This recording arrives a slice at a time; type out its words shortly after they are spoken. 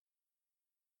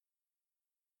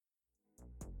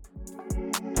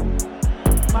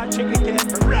Matching again.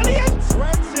 Brilliant!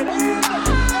 Sweats it in.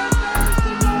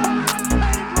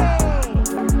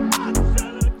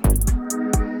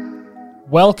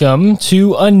 Welcome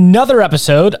to another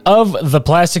episode of the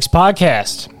Plastics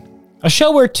Podcast, a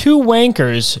show where two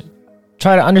wankers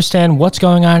try to understand what's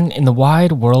going on in the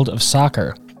wide world of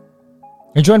soccer.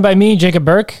 You're joined by me, Jacob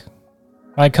Burke,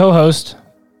 my co-host,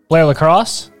 Blair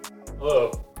Lacrosse.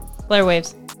 Hello. Blair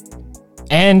waves.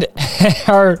 And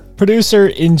our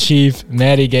producer-in-chief,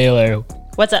 Maddie Gaylor.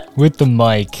 What's up? With the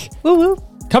mic. Woo woo.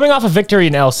 Coming off a victory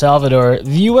in El Salvador,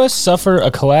 the U.S. suffer a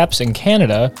collapse in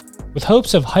Canada with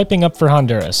hopes of hyping up for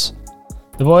Honduras.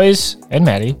 The boys and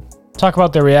Maddie talk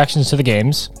about their reactions to the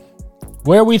games,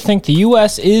 where we think the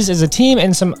U.S. is as a team,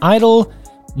 and some idle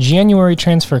January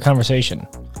transfer conversation.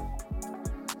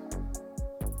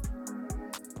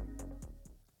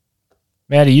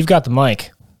 Maddie, you've got the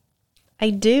mic. I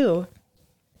do.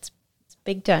 It's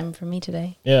big time for me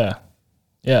today. Yeah.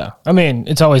 I mean,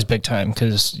 it's always big time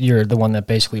because you're the one that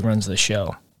basically runs the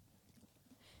show.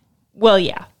 Well,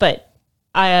 yeah, but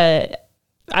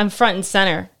I'm front and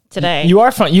center today. You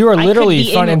are front. You are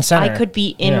literally front and center. I could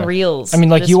be in reels. I mean,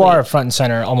 like you week. are front and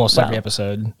center almost every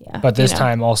episode, but this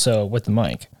time also with the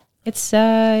mic. It's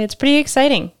pretty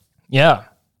exciting. Yeah,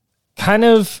 kind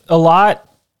of a lot,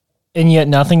 and yet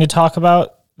nothing to talk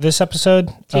about this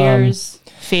episode.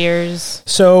 Fears.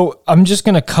 So I'm just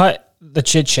gonna cut the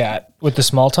chit chat with the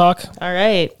small talk. All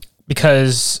right.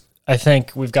 Because I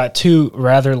think we've got two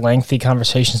rather lengthy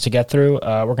conversations to get through.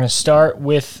 We're going to start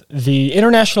with the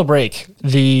international break.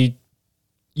 The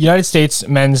United States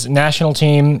men's national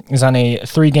team is on a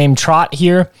 3-game trot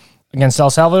here against El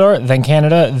Salvador, then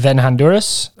Canada, then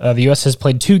Honduras. The U.S. has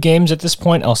played 2 games at this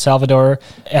point, El Salvador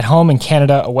at home and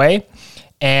Canada away.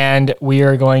 And we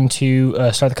are going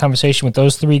to start the conversation with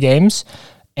those 3 games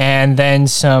and then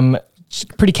some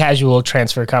pretty casual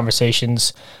transfer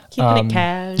conversations. Keeping it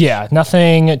cash. Yeah,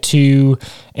 nothing too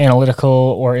analytical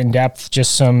or in-depth,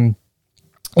 just some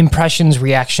impressions,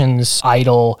 reactions,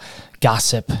 idle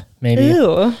gossip, maybe.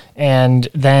 Ooh. And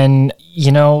then,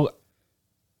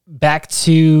 back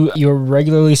to your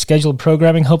regularly scheduled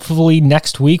programming, hopefully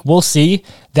next week. We'll see.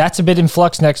 That's a bit in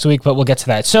flux next week, but we'll get to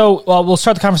that. So we'll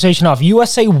start the conversation off.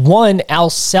 USA 1, El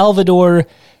Salvador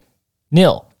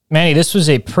 0. Manny, this was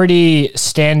a pretty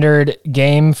standard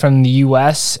game from the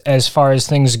U.S. as far as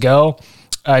things go.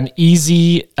 An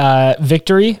easy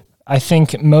victory, I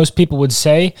think most people would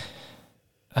say.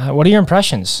 What are your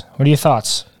impressions? What are your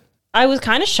thoughts? I was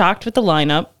kind of shocked with the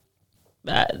lineup.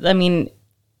 I mean,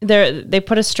 they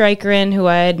put a striker in who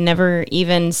I had never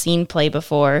even seen play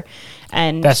before.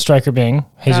 And that striker being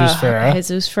Jesus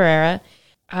Ferreira.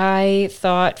 I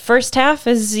thought first half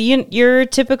is your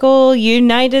typical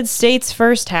United States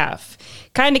first half.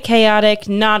 Kind of chaotic,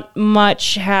 not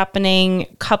much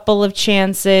happening, couple of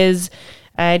chances.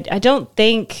 I don't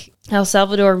think El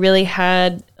Salvador really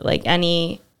had like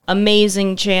any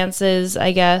amazing chances,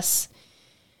 I guess.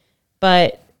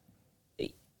 But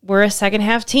we're a second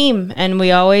half team, and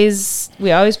we always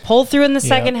pull through in the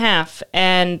second half,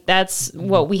 and that's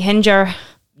what we hinge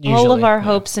all of our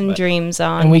hopes and dreams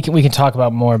on. And we can talk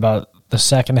about more about the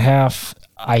second half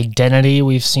identity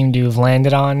we've seemed to have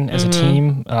landed on as a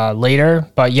team later.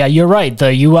 But yeah, you're right.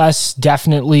 The U.S.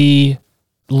 definitely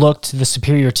looked the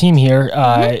superior team here.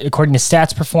 According to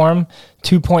Stats Perform,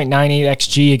 2.98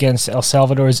 XG against El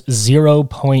Salvador's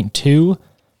 0.2.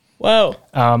 Whoa.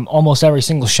 Almost every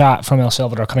single shot from El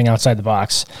Salvador coming outside the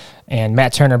box, and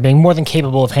Matt Turner being more than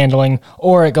capable of handling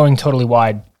or going totally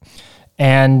wide.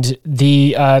 And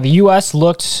the U.S.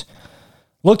 looked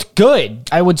good.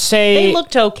 I would say they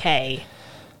looked okay.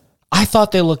 I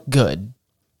thought they looked good.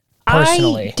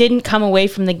 Personally, I didn't come away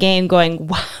from the game going,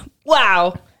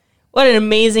 "Wow, what an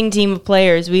amazing team of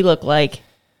players we look like."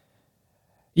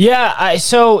 Yeah.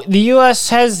 So the U.S.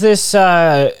 has this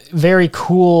very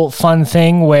cool, fun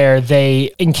thing where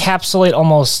they encapsulate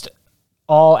almost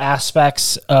all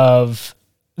aspects of.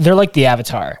 They're like the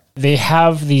Avatar. They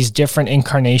have these different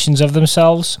incarnations of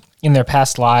themselves in their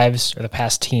past lives or the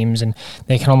past teams, and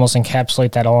they can almost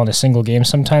encapsulate that all in a single game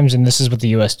sometimes, and this is what the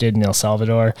U.S. did in El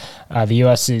Salvador. The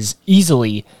U.S. is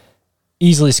easily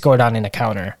scored on in a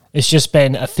counter. It's just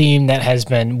been a theme that has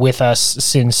been with us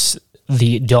since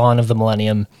the dawn of the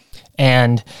millennium,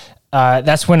 and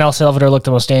that's when El Salvador looked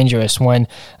the most dangerous, when,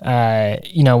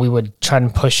 we would try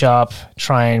and push up,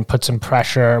 try and put some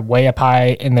pressure way up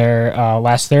high in their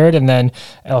last third, and then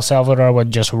El Salvador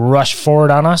would just rush forward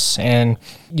on us and,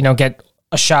 get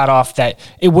a shot off that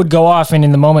it would go off, and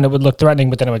in the moment it would look threatening,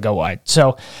 but then it would go wide.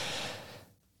 So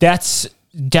that's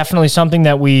definitely something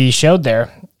that we showed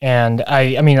there. And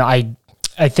I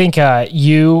I think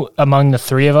you, among the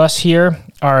three of us here,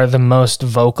 are the most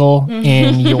vocal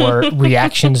in your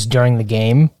reactions during the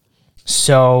game.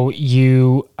 So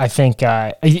I think,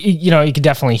 you could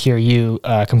definitely hear you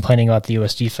complaining about the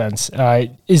U.S. defense.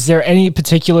 Is there any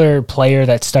particular player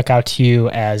that stuck out to you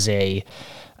as a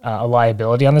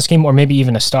liability on this game, or maybe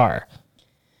even a star?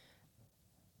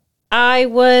 I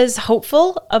was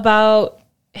hopeful about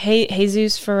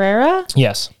Jesus Ferreira.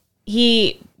 Yes.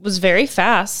 He was very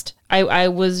fast. I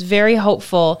was very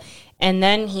hopeful. And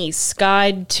then he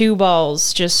skied 2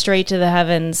 balls just straight to the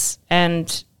heavens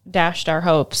and dashed our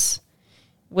hopes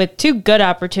with 2 good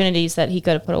opportunities that he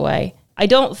could have put away. I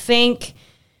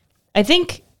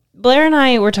think Blair and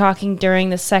I were talking during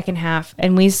the second half,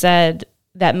 and we said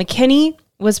that McKinney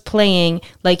was playing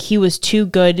like he was too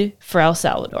good for El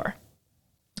Salvador.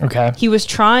 Okay. He was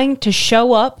trying to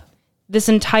show up this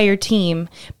entire team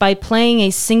by playing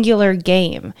a singular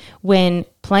game when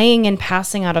playing and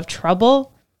passing out of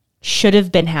trouble should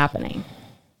have been happening.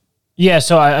 Yeah,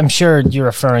 so I'm sure you're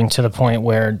referring to the point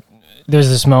where there's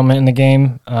this moment in the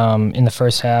game, in the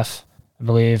first half, I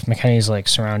believe. McKinney's like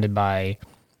surrounded by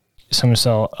some El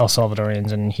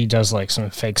Salvadorians, and he does like some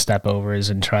fake step overs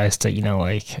and tries to,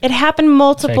 It happened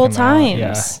multiple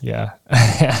times. Yeah.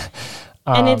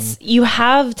 And you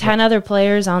have 10 other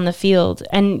players on the field,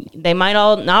 and they might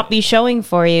all not be showing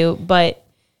for you, but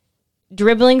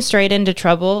dribbling straight into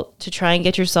trouble to try and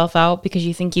get yourself out because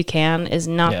you think you can is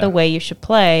not the way you should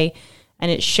play,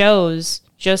 and it shows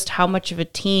just how much of a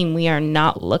team we are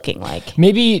not looking like.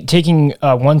 Maybe taking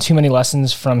one too many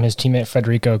lessons from his teammate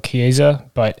Federico Chiesa,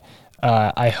 but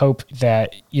I hope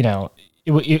that,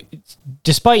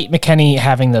 despite McKinney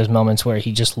having those moments where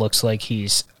he just looks like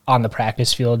he's on the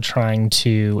practice field trying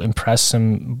to impress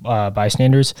some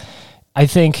bystanders, I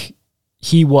think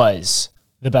he was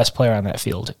the best player on that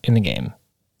field in the game.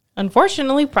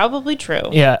 Unfortunately, probably true.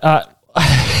 Yeah.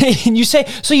 You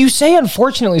say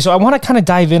unfortunately, so I want to kind of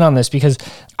dive in on this because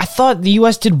I thought the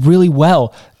U.S. did really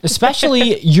well,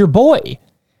 especially your boy,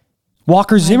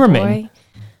 Walker Zimmerman. Boy.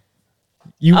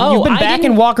 You've been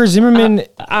backing Walker Zimmerman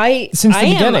since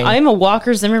the beginning. I'm a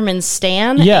Walker Zimmerman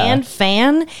stan and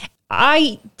fan.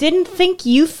 I didn't think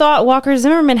you thought Walker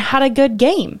Zimmerman had a good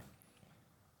game.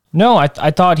 No, I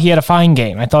thought he had a fine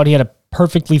game. I thought he had a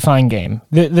perfectly fine game.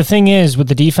 The thing is, with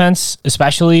the defense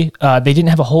especially, they didn't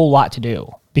have a whole lot to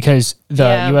do because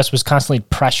the U.S. was constantly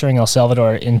pressuring El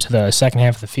Salvador into the second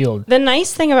half of the field. The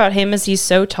nice thing about him is he's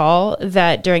so tall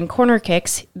that during corner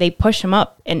kicks, they push him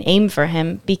up and aim for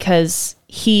him because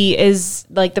he is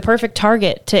like the perfect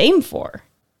target to aim for.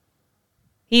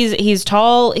 He's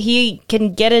tall. He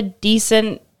can get a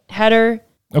decent header.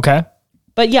 Okay.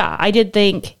 But yeah, I did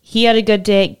think he had a good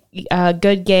day,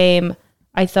 good game.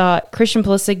 I thought Christian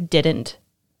Pulisic didn't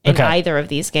in either of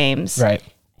these games. Right.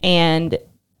 And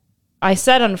I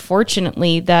said,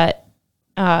 unfortunately, that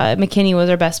McKinney was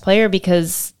our best player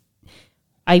because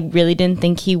I really didn't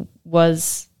think he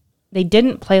was. They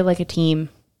didn't play like a team.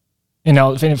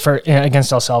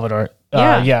 Against El Salvador.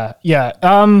 Yeah.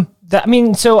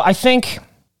 So I think.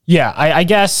 Yeah,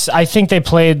 I think they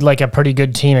played like a pretty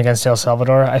good team against El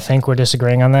Salvador. I think we're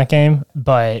disagreeing on that game,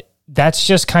 but that's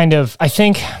just kind of, I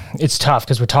think it's tough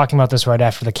because we're talking about this right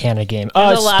after the Canada game.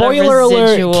 Spoiler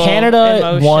alert,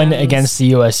 Canada won against the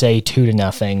USA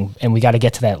 2-0, and we got to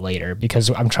get to that later because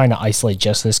I'm trying to isolate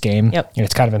just this game. Yep. And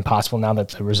it's kind of impossible now that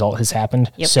the result has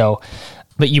happened. Yep. So,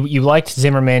 but you liked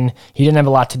Zimmerman. He didn't have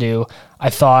a lot to do.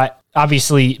 I thought,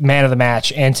 obviously, man of the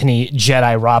match, Anthony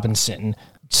Jedi Robinson,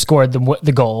 scored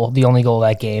the goal, the only goal of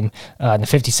that game in the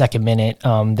 52nd minute.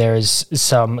 There's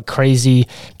some crazy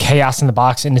chaos in the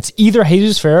box, and it's either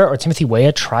Jesus Ferreira or Timothy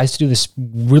Weah tries to do this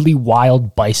really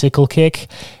wild bicycle kick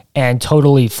and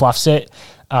totally fluffs it,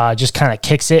 just kind of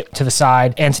kicks it to the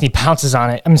side. Anthony pounces on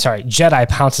it. Jedi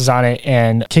pounces on it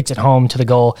and kicks it home to the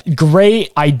goal.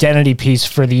 Great identity piece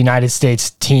for the United States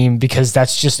team because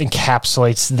that's just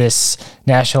encapsulates this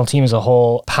national team as a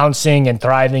whole, pouncing and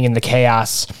thriving in the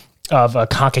chaos of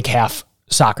CONCACAF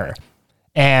soccer.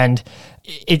 And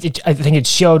I think it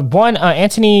showed, one,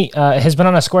 Anthony has been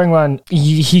on a scoring run.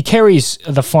 He carries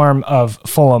the farm of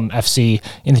Fulham FC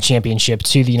in the championship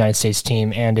to the United States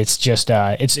team, and it's just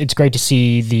it's great to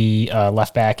see the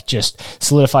left back just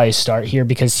solidify his start here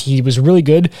because he was really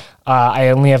good. I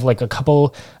only have like a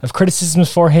couple of criticisms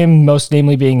for him, most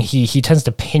namely being he tends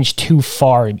to pinch too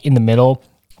far in the middle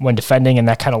when defending, and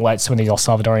that kind of lets some of these El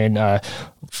Salvadorian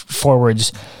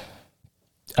forwards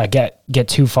get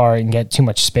too far and get too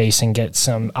much space and get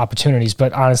some opportunities.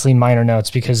 But honestly, minor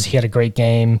notes because he had a great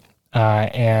game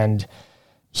and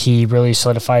he really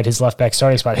solidified his left back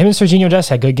starting spot. Him and Serginho Dest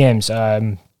had good games.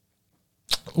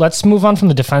 Let's move on from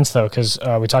the defense, though, because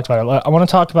we talked about it. I want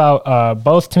to talk about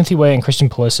both Timothy Weah and Christian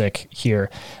Pulisic here.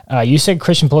 You said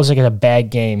Christian Pulisic had a bad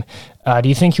game. Do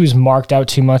you think he was marked out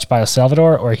too much by El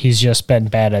Salvador, or he's just been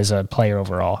bad as a player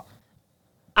overall?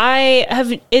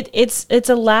 It's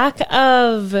a lack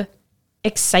of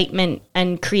excitement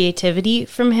and creativity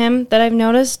from him that I've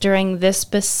noticed during this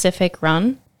specific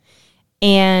run.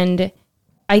 And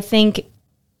I think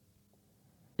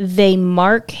they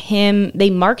marked him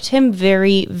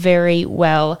very, very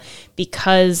well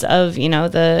because of,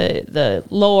 the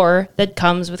lore that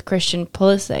comes with Christian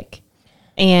Pulisic.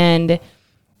 And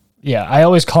yeah, I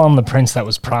always call him the prince that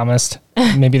was promised.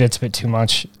 Maybe that's a bit too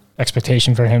much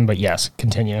expectation for him, but yes,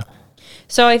 continue.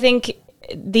 So I think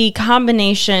the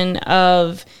combination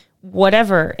of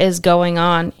whatever is going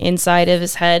on inside of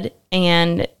his head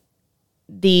and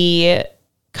the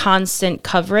constant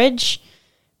coverage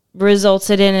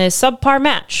resulted in a subpar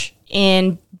match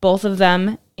in both of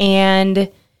them, and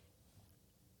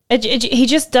he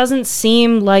just doesn't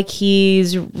seem like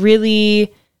he's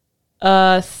really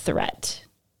a threat.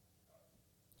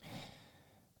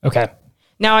 Okay.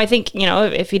 Now, I think,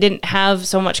 if he didn't have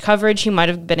so much coverage, he might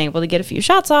have been able to get a few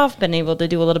shots off, been able to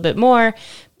do a little bit more.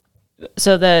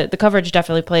 So the coverage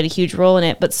definitely played a huge role in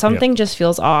it, but something just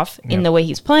feels off in the way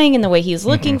he's playing, in the way he's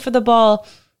looking for the ball.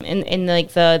 In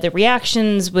like the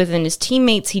reactions within his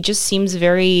teammates, he just seems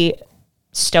very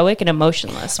stoic and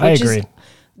emotionless, which is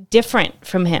different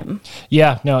from him.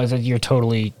 Yeah, no, you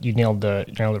nailed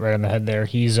it right on the head there.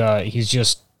 He's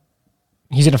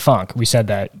in a funk. We said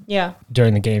that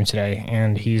during the game today,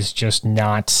 and he's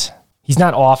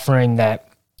not offering that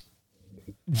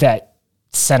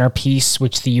centerpiece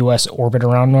which the U.S. orbit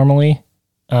around normally.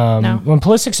 No. When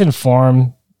Pulisic's in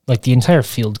form, like the entire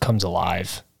field comes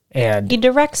alive. And he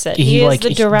directs it. He is the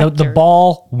director. The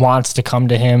ball wants to come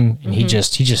to him, and he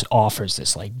just offers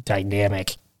this like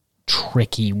dynamic,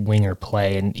 tricky winger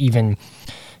play, and even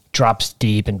drops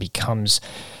deep and becomes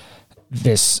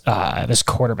this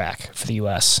quarterback for the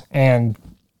U.S. And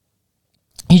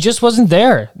he just wasn't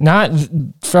there. Not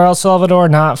for El Salvador,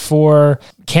 not for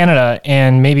Canada,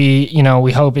 and maybe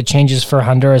we hope it changes for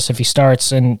Honduras if he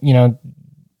starts. And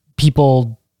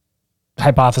people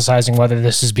hypothesizing whether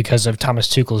this is because of Thomas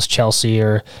Tuchel's Chelsea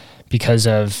or because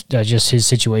of just his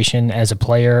situation as a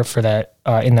player for that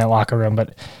in that locker room.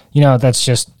 But that's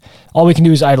just all we can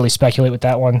do is idly speculate with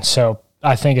that one. So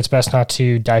I think it's best not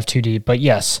to dive too deep. But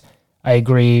yes, I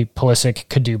agree. Pulisic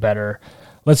could do better.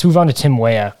 Let's move on to Tim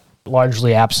Weah,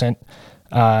 largely absent.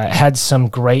 Had some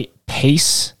great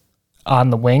pace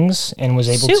on the wings and was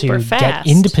able to get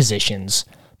into positions,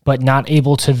 but not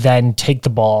able to then take the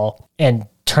ball and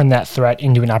turn that threat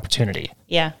into an opportunity.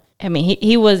 Yeah. I mean,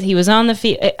 he was on the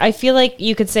field. I feel like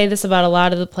you could say this about a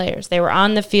lot of the players. They were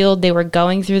on the field, they were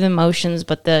going through the motions,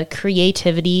 but the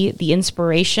creativity, the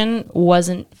inspiration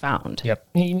wasn't found. Yep.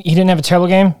 He didn't have a terrible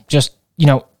game. Just,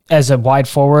 as a wide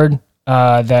forward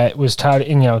that was tied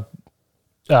in,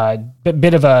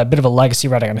 bit of a legacy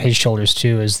riding on his shoulders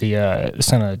too, as the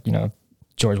son of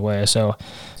George Weah. So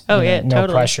no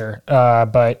totally. pressure.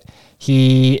 But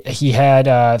he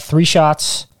had 3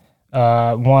 shots, 1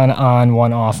 on,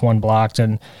 1 off, 1 blocked,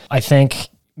 and I think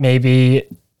maybe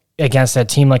against that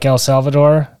team like El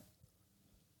Salvador,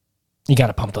 you got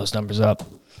to pump those numbers up.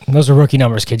 Those are rookie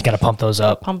numbers, kid. You got to pump those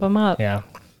up. Pump them up. Yeah.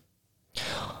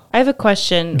 I have a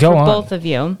question for both of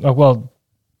you. Oh, well,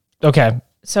 okay.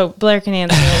 So Blair can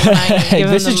answer.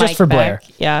 This is just for Blair.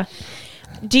 Yeah.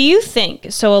 Do you think,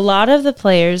 so a lot of the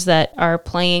players that are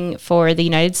playing for the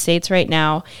United States right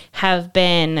now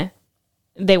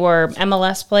they were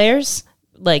MLS players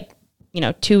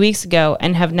 2 weeks ago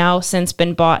and have now since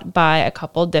been bought by a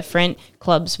couple different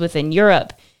clubs within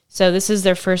Europe. So this is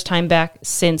their first time back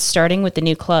since starting with the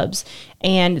new clubs,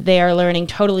 and they are learning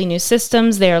totally new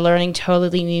systems. They are learning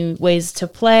totally new ways to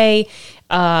play,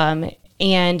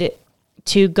 and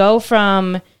to go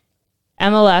from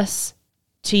MLS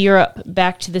to Europe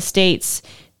back to the States,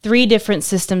 3 different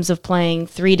systems of playing,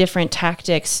 3 different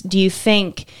tactics. Do you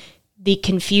think the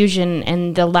confusion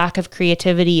and the lack of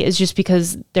creativity is just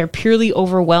because they're purely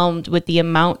overwhelmed with the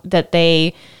amount that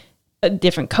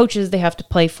different coaches they have to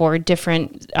play for,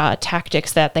 different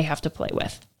tactics that they have to play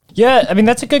with? Yeah, I mean,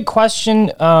 that's a good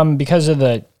question because of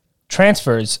the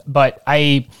transfers, but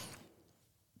I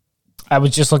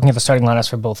was just looking at the starting lineups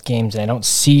for both games, and I don't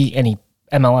see any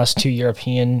MLS 2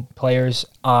 European players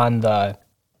on the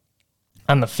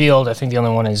field. I think the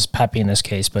only one is Pepe in this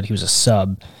case, but he was a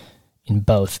sub in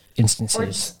both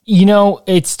instances.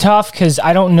 It's tough because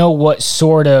I don't know what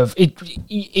sort of a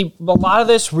lot of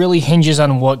this really hinges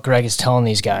on what Gregg is telling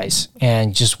these guys,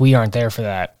 and just we aren't there for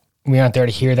that. we aren't there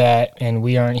to hear that, and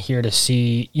we aren't here to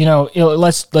see.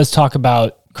 Let's talk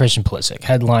about Christian Pulisic,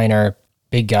 headliner,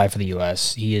 big guy for the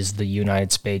U.S. He is the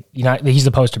he's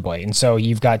the poster boy, and so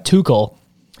you've got Tuchel,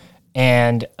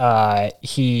 and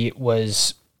he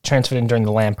was transferred in during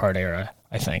the Lampard era,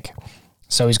 I think.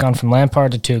 So he's gone from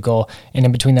Lampard to Tuchel, and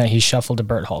in between that, he's shuffled to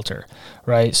Berhalter,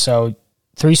 right? So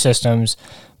 3 systems,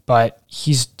 but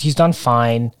he's done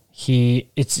fine.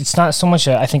 It's not so much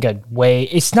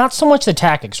it's not so much the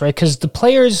tactics, right? Because the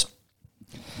players,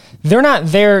 they're not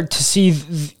there to see,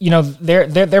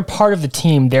 they're part of the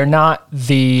team. They're not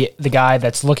the guy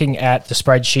that's looking at the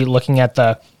spreadsheet, looking at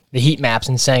the heat maps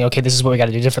and saying, okay, this is what we got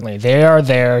to do differently. They are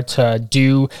there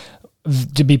to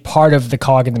be part of the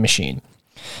cog in the machine.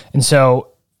 And so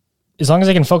as long as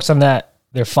they can focus on that,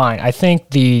 they're fine. I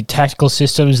think the tactical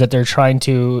systems that they're trying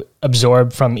to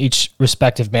absorb from each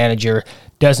respective manager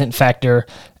doesn't factor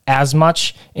as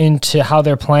much into how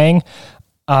they're playing.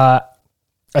 I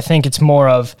think it's more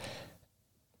of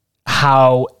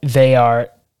how they are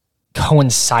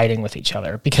coinciding with each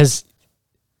other because,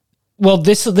 well,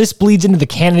 this bleeds into the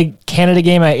Canada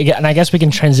game, and I guess we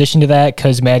can transition to that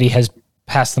because Maddie has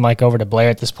passed the mic over to Blair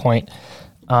at this point.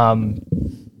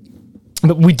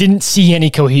 But we didn't see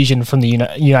any cohesion from the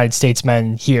United States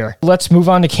men here. Let's move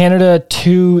on to Canada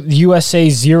 2, the USA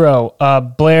 0.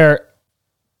 Blair,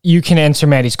 you can answer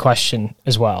Maddie's question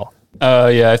as well.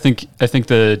 I think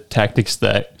the tactics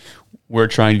that we're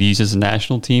trying to use as a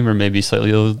national team are maybe slightly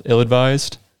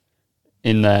ill-advised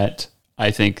in that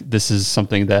I think this is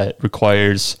something that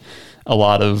requires a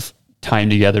lot of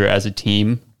time together as a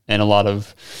team and a lot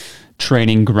of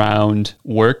training ground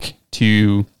work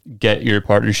to get your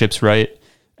partnerships right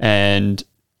and,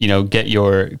 get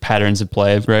your patterns of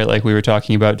play right, like we were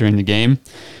talking about during the game.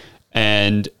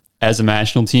 And as a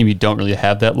national team, you don't really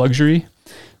have that luxury.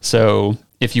 So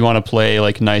if you want to play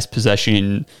like nice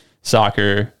possession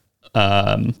soccer in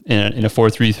a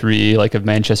 4-3-3, like a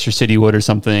Manchester City would or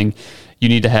something, you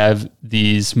need to have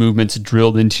these movements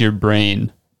drilled into your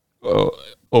brain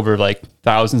over like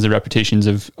thousands of repetitions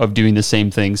of doing the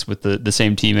same things with the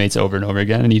same teammates over and over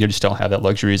again. And you just don't have that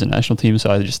luxury as a national team.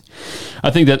 So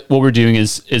I think that what we're doing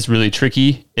is really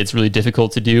tricky. It's really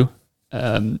difficult to do.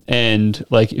 And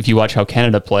like, if you watch how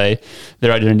Canada play,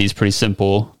 their identity is pretty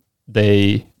simple.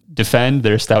 They defend,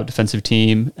 they're a stout defensive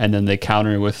team, and then they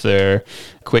counter with their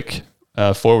quick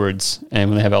forwards. And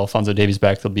when they have Alphonso Davies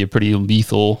back, they'll be a pretty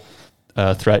lethal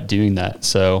threat doing that.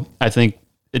 So I think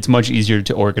it's much easier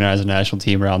to organize a national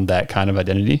team around that kind of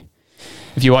identity.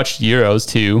 If you watch Euros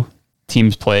too,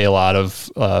 teams play a lot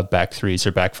of back threes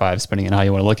or back fives, depending on how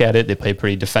you want to look at it. They play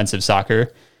pretty defensive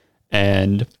soccer.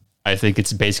 And I think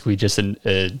it's basically just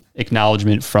an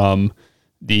acknowledgement from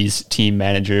these team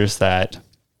managers that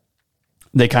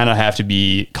they kind of have to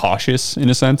be cautious in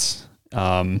a sense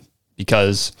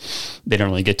because they don't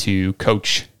really get to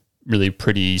coach really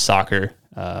pretty soccer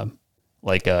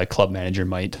like a club manager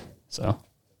might. So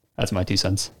that's my 2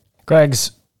 cents.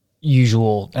 Gregg's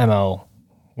usual MO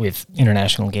with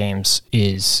international games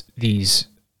is these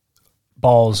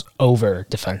balls over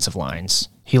defensive lines.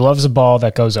 He loves a ball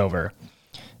that goes over.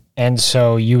 And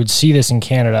so you would see this in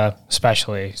Canada,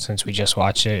 especially since we just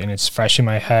watched it, and it's fresh in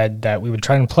my head that we would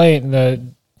try and play it, and the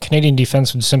Canadian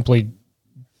defense would simply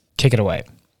kick it away.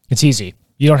 It's easy.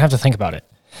 You don't have to think about it.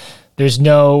 There's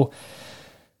no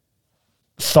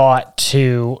thought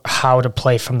to how to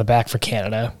play from the back for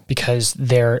Canada because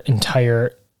their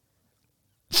entire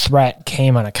threat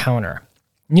came on a counter.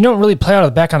 You don't really play out of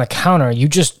the back on a counter. You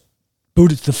just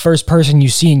boot it to the first person you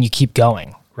see and you keep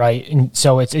going, right? And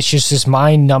so it's just this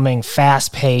mind-numbing,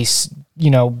 fast-paced,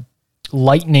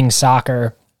 lightning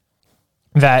soccer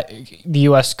that the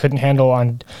U.S. couldn't handle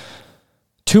on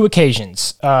 2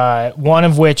 occasions. One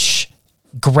of which,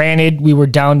 granted, we were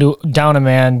down a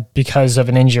man because of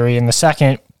an injury. In the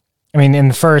second, in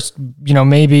the first,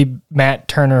 maybe Matt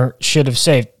Turner should have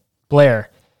saved Blair.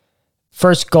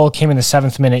 First goal came in the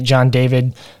 7th minute. John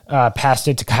David passed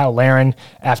it to Kyle Larin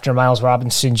after Miles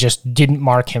Robinson just didn't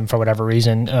mark him for whatever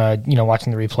reason.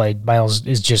 Watching the replay, Miles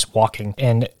is just walking.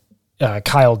 And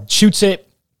Kyle shoots it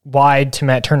wide to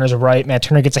Matt Turner's right. Matt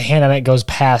Turner gets a hand on it, goes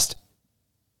past.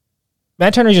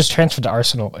 Matt Turner just transferred to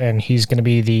Arsenal, and he's going to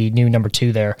be the new number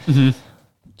 2 there. Mm-hmm.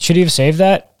 Should he have saved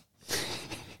that?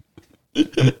 I'm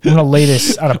going to lay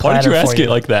this on a platter. Why did you ask you. it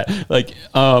like that?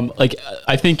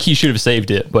 I think he should have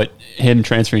saved it, but him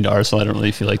transferring to Arsenal, I don't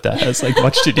really feel like that has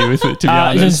much to do with it, to be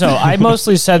honest. So I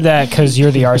mostly said that because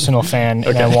you're the Arsenal fan,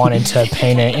 and I wanted to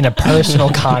paint it in a personal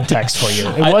context for you.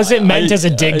 It wasn't meant as a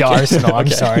dig to Arsenal. I'm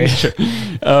sorry. Sure.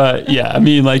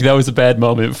 That was a bad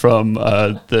moment from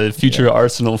the future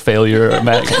Arsenal failure,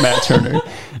 Matt Turner.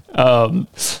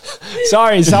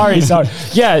 Sorry.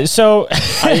 Yeah, so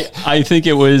I think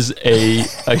it was a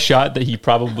shot that he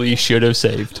probably should have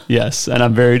saved. Yes, and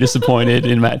I'm very disappointed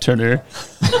in Matt Turner.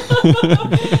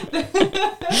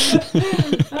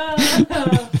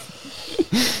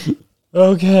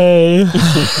 okay.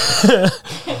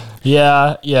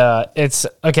 Yeah. It's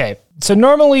okay. So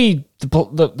normally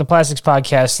the Plastics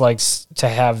podcast likes to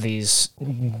have these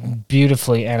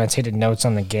beautifully annotated notes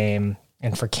on the game,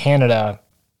 and for Canada,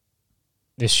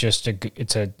 it's just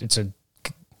it's a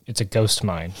ghost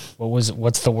mine.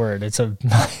 What's the word? It's a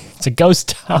ghost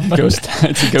town.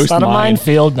 It's not a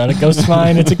minefield, not a ghost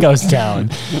mine. It's a ghost town.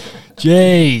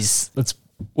 Jeez,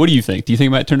 What do you think? Do you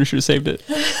think Matt Turner should have saved it?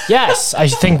 Yes, I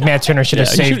think Matt Turner should have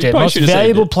saved it. Most should have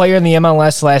valuable saved it. player in the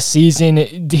MLS last season.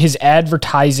 His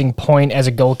advertising point as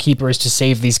a goalkeeper is to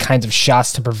save these kinds of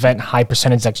shots to prevent high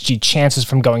percentage XG chances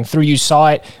from going through. You saw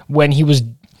it when there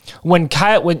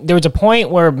was a point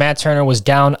where Matt Turner was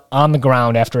down on the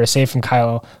ground after a save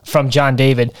from John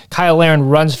David. Kyle Larin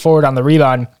runs forward on the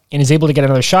rebound and is able to get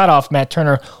another shot off. Matt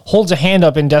Turner holds a hand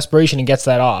up in desperation and gets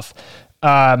that off.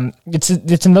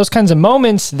 It's in those kinds of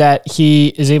moments that he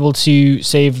is able to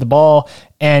save the ball,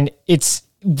 and it's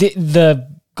the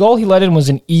goal he let in was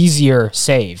an easier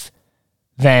save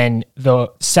than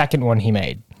the second one he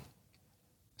made.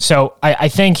 So I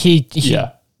think he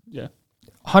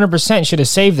 100% should have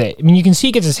saved it. I mean, you can see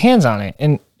he gets his hands on it,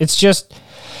 and it's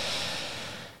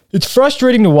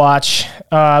frustrating to watch.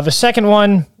 The second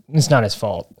one, it's not his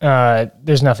fault.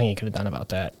 There's nothing he could have done about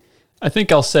that. I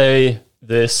think I'll say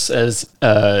this as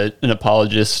an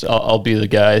apologist. I'll be the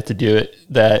guy to do it.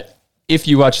 That if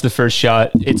you watch the first shot,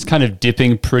 it's kind of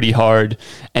dipping pretty hard,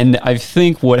 and I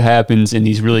think what happens in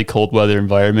these really cold weather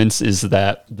environments is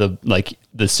that the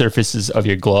surfaces of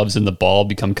your gloves and the ball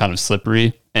become kind of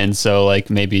slippery, and so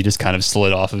maybe he just kind of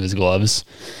slid off of his gloves.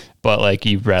 But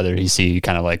you'd rather he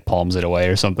kind of palms it away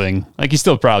or something. He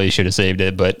still probably should have saved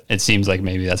it, but it seems like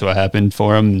maybe that's what happened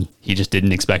for him. He just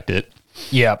didn't expect it.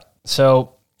 Yeah.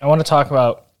 So I want to talk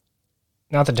about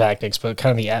not the tactics, but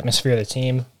kind of the atmosphere of the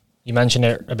team. You mentioned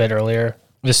it a bit earlier.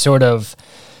 This sort of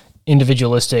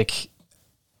individualistic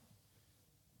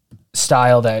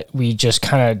style that we just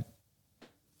kind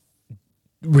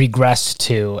of regressed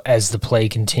to as the play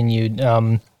continued.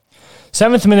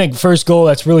 7th minute first goal,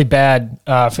 that's really bad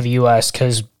for the U.S.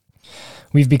 because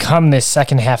we've become this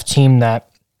second half team that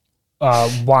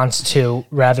wants to,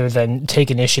 rather than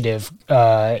take initiative,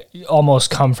 almost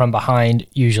come from behind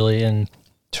usually and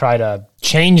try to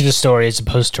change the story as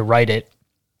opposed to write it.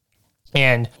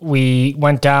 And we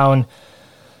went down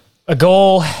a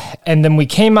goal, and then we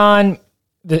came on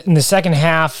in the second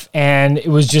half, and it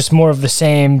was just more of the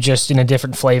same, just in a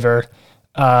different flavor.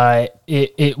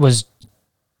 It was...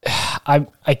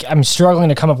 I'm struggling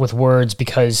to come up with words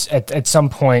because at some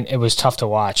point it was tough to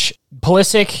watch.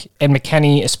 Pulisic and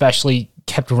McKennie especially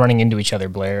kept running into each other,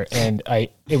 Blair, and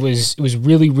it was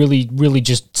really, really, really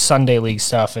just Sunday league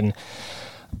stuff. And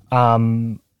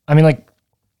do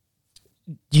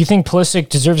you think Pulisic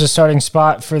deserves a starting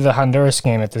spot for the Honduras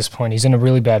game at this point? He's in a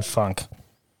really bad funk.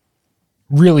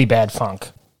 Really bad funk.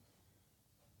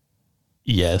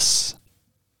 Yes,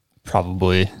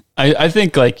 probably. I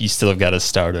think you still have got to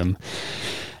start him.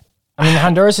 I mean,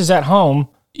 Honduras is at home.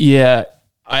 Yeah,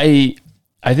 I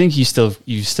think you still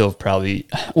probably.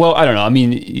 Well, I don't know. I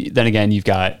mean, then again, you've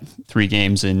got 3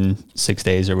 games in 6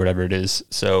 days or whatever it is.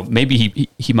 So maybe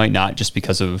he might not, just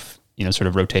because of sort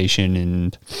of rotation,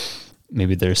 and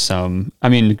maybe there's some. I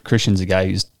mean, Christian's a guy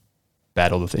who's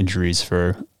battled with injuries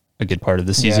for a good part of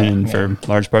the season and for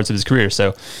large parts of his career.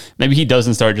 So maybe he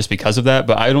doesn't start just because of that,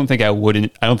 but I don't think I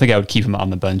would keep him on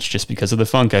the bench just because of the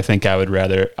funk. I think I would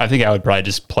probably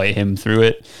just play him through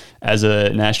it as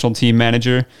a national team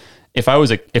manager. If I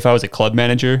was a club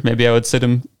manager, maybe I would sit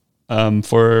him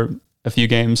for a few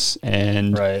games.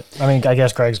 And right. I mean, I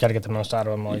guess Gregg's got to get the most out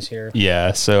of him while he's here.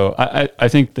 Yeah. So I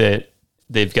think that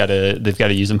they've got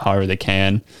to use him however they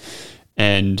can.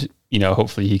 And,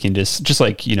 hopefully he can just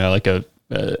like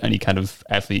any kind of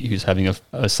athlete who's having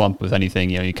a slump with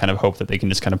anything, you kind of hope that they can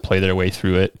just kind of play their way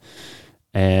through it.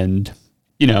 And,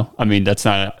 that's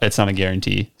not a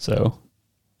guarantee. So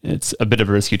it's a bit of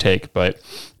a risk you take, but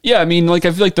yeah, I feel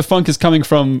like the funk is coming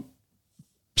from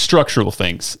structural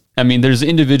things. There's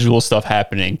individual stuff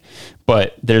happening,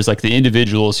 but there's the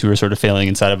individuals who are sort of failing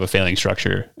inside of a failing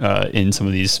structure, in some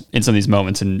of these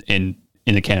moments in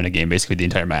the Canada game, basically the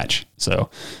entire match. So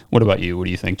what about you? What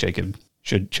do you think, Jacob?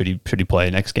 Should he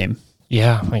play next game?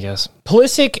 Yeah, I guess.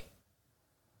 Pulisic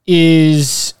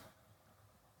is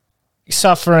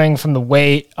suffering from the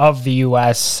weight of the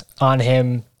U.S. on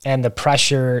him, and the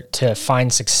pressure to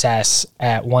find success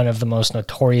at one of the most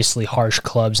notoriously harsh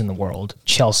clubs in the world,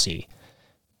 Chelsea.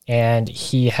 And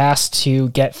he has to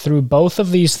get through both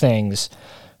of these things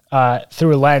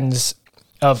through a lens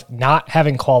of not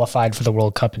having qualified for the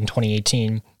World Cup in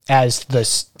 2018 as the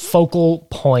focal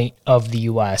point of the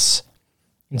U.S.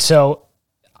 And so,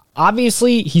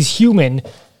 obviously, he's human.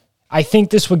 I think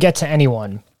this would get to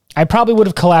anyone. I probably would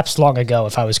have collapsed long ago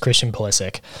if I was Christian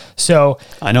Pulisic. So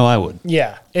I know I would.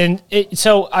 yeah, and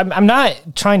so I'm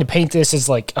not trying to paint this as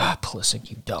like Pulisic,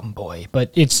 you dumb boy,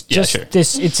 but it's just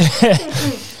this. It's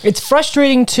it's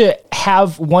frustrating to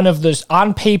have one of those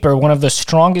on paper, one of the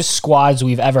strongest squads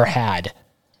we've ever had,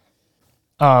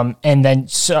 and then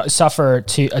suffer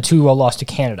to a 2-0 loss to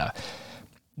Canada.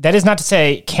 That is not to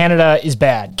say Canada is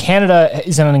bad. Canada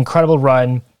is on an incredible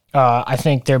run. I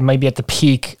think they're maybe at the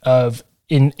peak of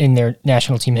in their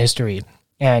national team history,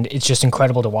 and it's just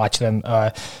incredible to watch them.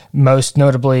 Most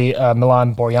notably,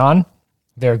 Milan Borjan,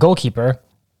 their goalkeeper,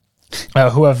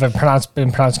 who have been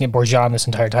pronouncing it Borjan this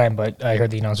entire time, but I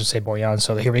heard the announcer say Borjan,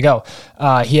 so here we go.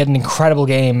 He had an incredible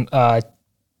game,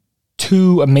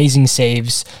 2 amazing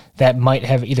saves that might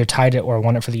have either tied it or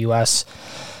won it for the U.S.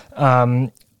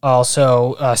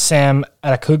 Also, Sam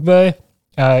Adekugbe,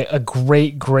 a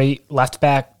great left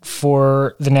back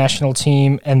for the national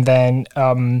team. And then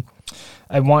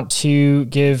I want to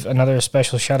give another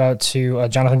special shout out to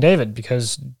Jonathan David,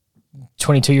 because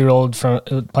 22-year-old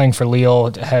playing for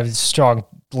Lille has strong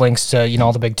links to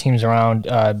all the big teams around,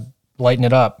 lighting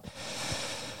it up.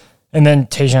 And then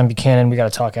Tajon Buchanan, we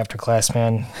got to talk after class,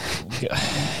 man.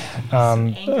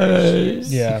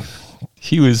 Yeah.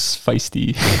 He was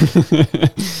feisty.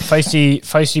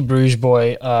 feisty Bruges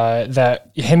boy.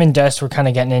 That him and Dest were kind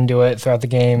of getting into it throughout the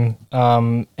game.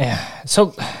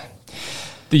 So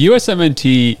the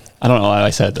USMNT, I don't know why I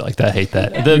said that like that. I hate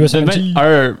that.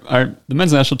 The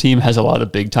men's national team has a lot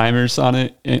of big timers on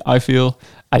it. I feel.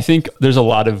 I think there's a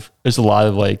lot of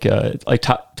like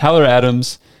Tyler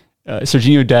Adams,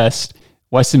 Serginho Dest,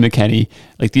 Weston McKennie,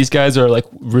 like these guys are like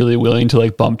really willing to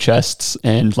like bump chests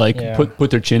and like put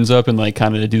their chins up and like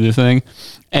kind of do the thing.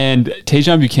 And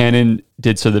Tajon Buchanan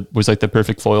was like the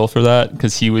perfect foil for that,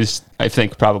 because he was, I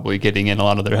think, probably getting in a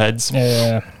lot of their heads.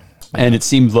 Yeah. And it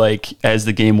seemed like as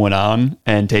the game went on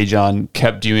and Tajon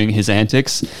kept doing his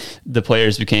antics, the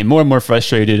players became more and more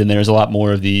frustrated, and there was a lot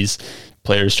more of these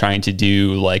players trying to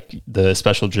do like the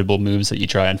special dribble moves that you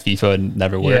try on FIFA and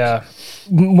never work. Yeah.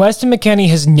 Weston McKennie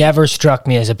has never struck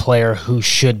me as a player who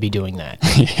should be doing that.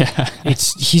 Yeah.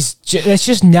 That's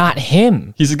just not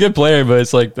him. He's a good player, but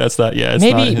it's like, that's not, it's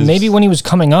maybe when he was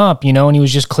coming up, and he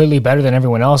was just clearly better than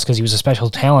everyone else because he was a special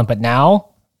talent. But now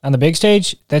on the big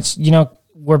stage, I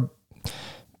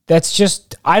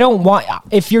don't want,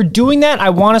 if you're doing that,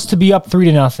 I want us to be up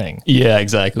 3-0. Yeah,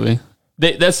 exactly.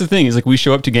 That's the thing, is like we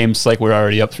show up to games like we're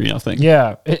already up 3-0.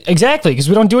 Yeah, exactly, because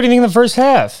we don't do anything in the first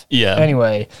half. Yeah.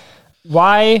 Anyway,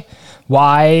 why?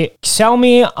 Sell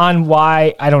me on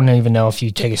why. I don't even know if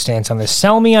you take a stance on this.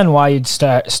 Sell me on why you'd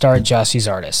start Gyasi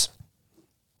Zardes.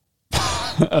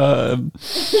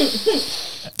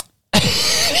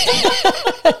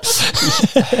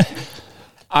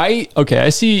 I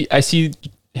see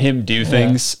him do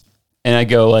things, and I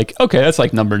go like, okay, that's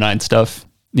like number 9 stuff,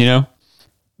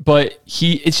 But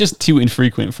it's just too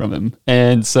infrequent from him.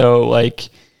 And so like,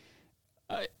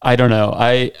 I don't know.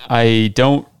 I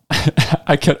don't,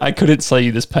 I couldn't sell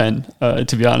you this pen,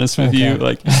 to be honest with you.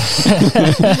 Like,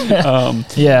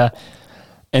 yeah.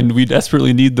 And we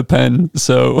desperately need the pen.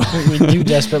 So we do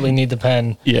desperately need the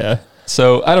pen. Yeah.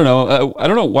 So I don't know. I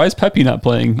don't know. Why is Pepe not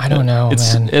playing? I don't know,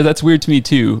 man. That's weird to me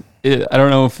too. I don't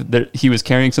know if he was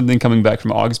carrying something coming back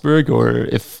from Augsburg, or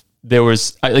if there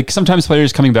was sometimes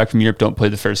players coming back from Europe don't play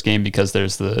the first game because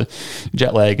there's the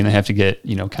jet lag and they have to get,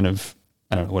 kind of,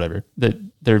 I don't know, whatever, that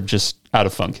they're just out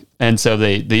of funk. And so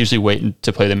they usually wait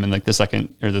to play them in like the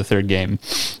second or the third game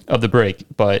of the break.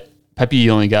 But Pepe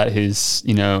only got his,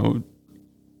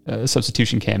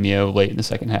 substitution cameo late in the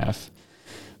second half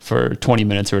for 20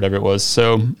 minutes or whatever it was.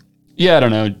 So yeah, I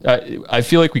don't know. I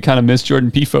feel like we kind of missed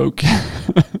Jordan P. Folk.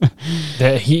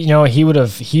 He would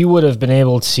have been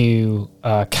able to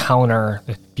counter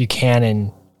the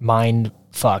Buchanan mind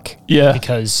fuck. Yeah,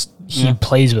 because he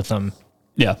plays with them.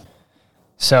 Yeah.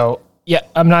 So yeah,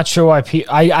 I'm not sure why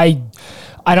I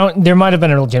don't. There might have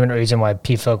been a legitimate reason why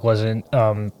P. Folk wasn't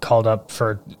called up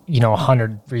for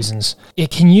 100 reasons.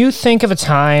 Can you think of a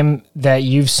time that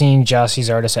you've seen Gyasi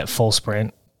Zardes at full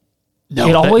sprint? No,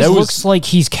 it always looks like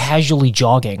he's casually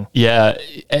jogging. Yeah,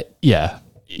 yeah.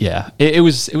 It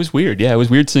was weird. Yeah, it was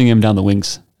weird seeing him down the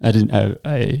wings. I don't know.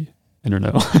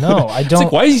 No, I don't. It's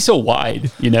like, why is he so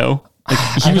wide?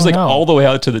 Like, he was like all the way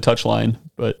out to the touchline,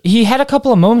 but he had a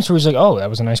couple of moments where he was like, "Oh, that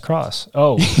was a nice cross.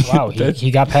 Oh, wow,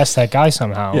 he got past that guy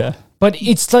somehow." Yeah. But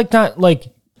it's like not like,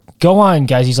 go on,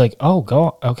 guys. He's like, "Oh,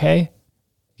 go okay,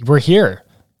 we're here."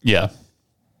 yeah.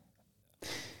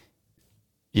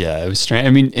 Yeah, it was strange.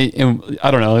 I mean, I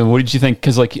don't know. What did you think?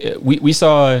 Because like we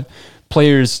saw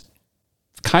players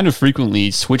kind of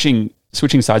frequently switching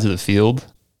sides of the field.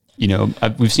 You know,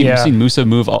 we've seen Musa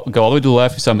go all the way to the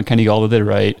left. We saw McKennie go all the way to the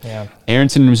right. Yeah.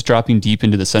 Aronson was dropping deep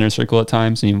into the center circle at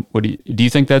times. I mean, what do you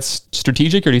think that's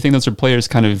strategic, or do you think those are players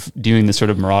kind of doing this sort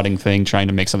of marauding thing, trying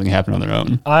to make something happen on their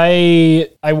own? I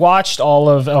watched all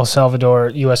of El Salvador,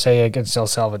 USA against El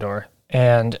Salvador,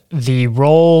 and the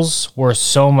roles were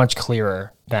so much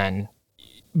clearer then.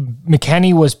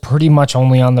 McKennie was pretty much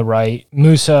only on the right.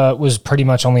 Musa was pretty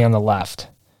much only on the left.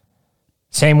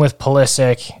 Same with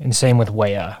Pulisic and same with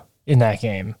Weah in that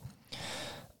game.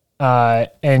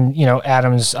 And, you know,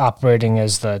 Adams operating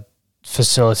as the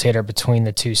facilitator between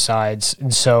the two sides.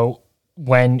 And so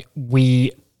when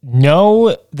we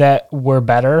know that we're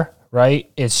better, right,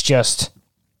 it's just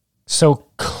so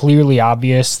clearly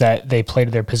obvious that they play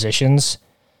to their positions.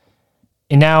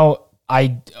 And now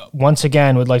I, once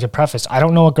again, would like to preface, I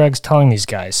don't know what Gregg's telling these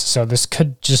guys. So this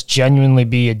could just genuinely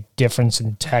be a difference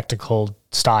in tactical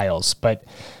styles. But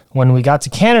when we got to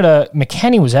Canada,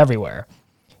 McKennie was everywhere.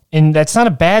 And that's not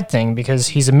a bad thing because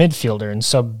he's a midfielder. And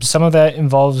so some of that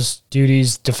involves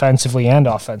duties defensively and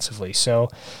offensively. So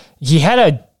he had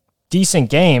a decent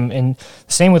game, and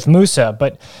same with Musa.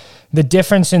 But the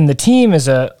difference in the team as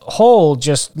a whole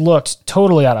just looked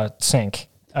totally out of sync.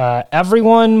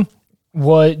 Everyone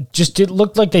it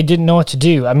looked like they didn't know what to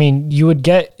do. I mean, you would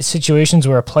get situations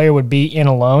where a player would be in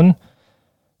alone.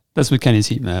 That's McKennie's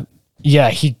heat map. Yeah,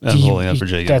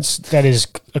 that is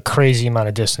a crazy amount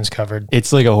of distance covered.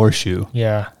 It's like a horseshoe.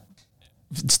 Yeah.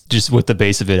 It's just with the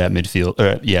base of it at midfield,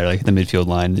 like the midfield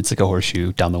line. It's like a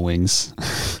horseshoe down the wings.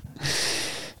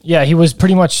 Yeah, he was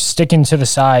pretty much sticking to the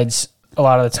sides a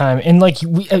lot of the time. And like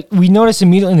we noticed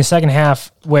immediately in the second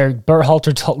half where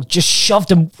Berhalter just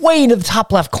shoved him way into the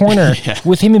top left corner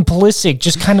with him and Pulisic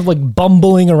just kind of like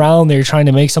bumbling around there trying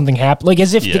to make something happen. Like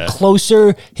as if the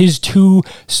closer his two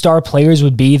star players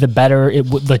would be, the better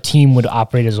the team would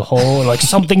operate as a whole. Or like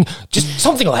something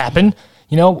will happen.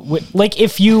 You know, like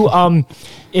if you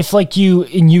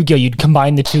in Yu-Gi-Oh, you'd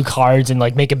combine the two cards and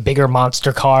like make a bigger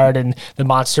monster card, and the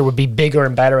monster would be bigger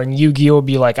and better, and Yu-Gi-Oh would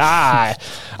be like,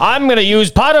 I'm going to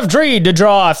use Pot of Dread to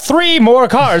draw 3 more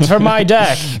cards from my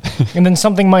deck. And then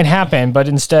something might happen, but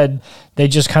instead they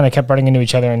just kind of kept running into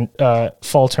each other and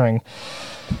faltering.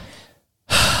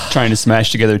 Trying to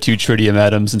smash together 2 tritium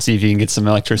atoms and see if you can get some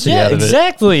electricity out of it.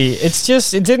 Exactly. It's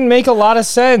just, it didn't make a lot of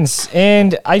sense.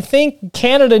 And I think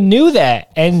Canada knew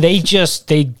that, and they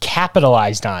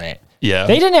capitalized on it. Yeah.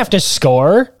 They didn't have to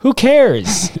score. Who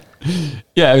cares?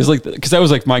 Yeah, it was like, because that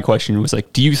was like my question was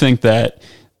like, do you think that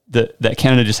that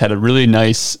Canada just had a really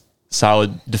nice,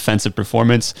 solid defensive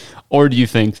performance, or do you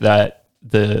think that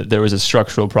there was a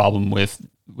structural problem with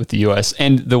the U.S.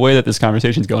 and the way that this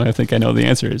conversation is going? I think I know the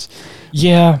answer is.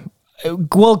 Yeah.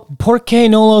 Well, porque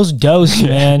no los dos,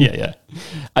 man. Yeah.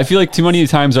 I feel like too many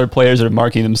times our players are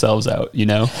marking themselves out, you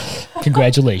know?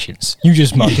 Congratulations. You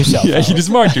just marked yourself out. You just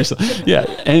marked yourself. Yeah.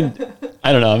 And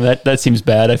I don't know. That seems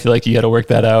bad. I feel like you got to work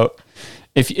that out.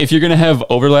 If you're going to have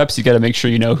overlaps, you got to make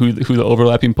sure you know who the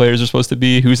overlapping players are supposed to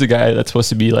be. Who's the guy that's supposed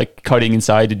to be like cutting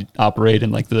inside to operate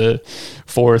in like the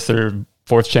fourth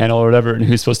channel or whatever, and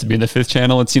who's supposed to be in the 5th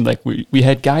channel. It seemed like we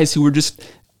had guys who were just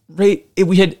right.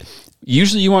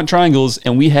 Usually you want triangles,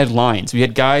 and we had lines. We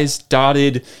had guys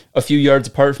dotted a few yards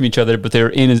apart from each other, but they were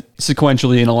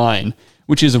sequentially in a line,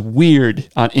 which is weird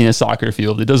in a soccer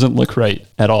field. It doesn't look right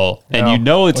at all. No, and you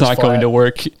know it's not going to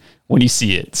work when you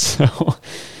see it. So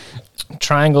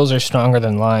triangles are stronger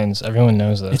than lines. Everyone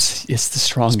knows this. It's the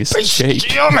strongest shape.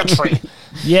 Geometry.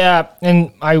 Yeah,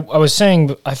 and I was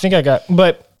saying, I think I got,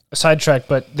 but sidetracked,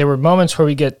 but there were moments where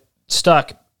we get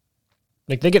stuck.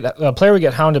 Like a player would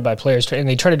get hounded by players, and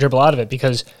they try to dribble out of it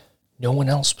because no one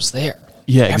else was there.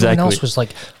 Yeah, exactly. Everyone else was like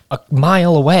a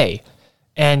mile away,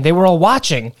 and they were all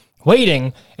watching,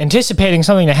 waiting, anticipating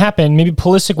something to happen. Maybe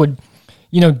Pulisic would,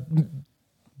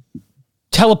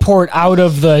 teleport out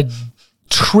of the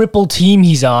triple team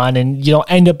he's on and,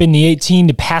 end up in the 18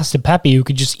 to pass to Pepe, who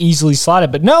could just easily slot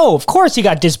it. But no, of course he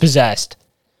got dispossessed.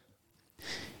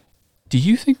 Do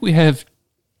you think we have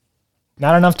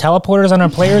not enough teleporters on our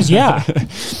players? Yeah.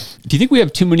 Do you think we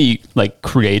have too many like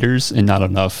creators and not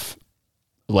enough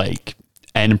like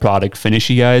end product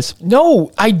finishy guys?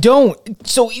 No, I don't.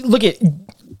 So look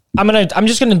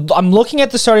I'm looking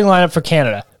at the starting lineup for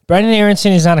Canada. Brendan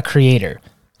Aronson is not a creator.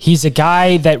 He's a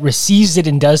guy that receives it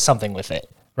and does something with it,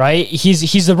 right?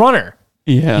 He's the runner.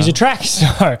 Yeah. He's a track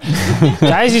star.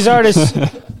 Guys, these artists,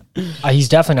 he's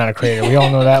definitely not a creator. We all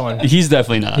know that one. He's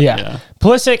definitely not. Yeah.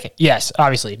 Pulisic, yes,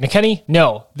 obviously. McKennie,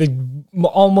 no.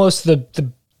 Almost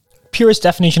the purest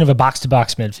definition of a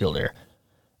box-to-box midfielder.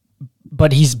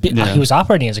 But he was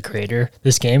operating as a creator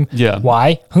this game. Yeah.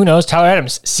 Why? Who knows? Tyler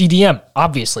Adams, CDM,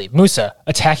 obviously. Musa,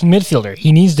 attacking midfielder.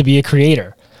 He needs to be a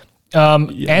creator.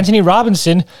 Anthony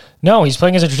Robinson, no, he's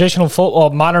playing as a traditional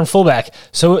modern fullback.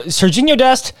 So Serginho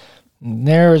Dest,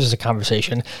 there's a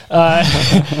conversation.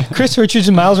 Chris Richards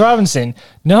and Miles Robinson,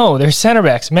 no, they're center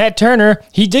backs. Matt Turner,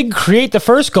 he did create the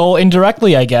first goal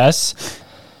indirectly, I guess.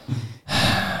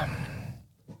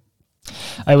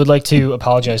 I would like to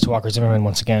apologize to Walker Zimmerman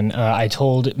once again. I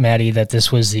told Maddie that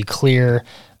this was the clear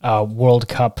World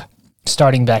Cup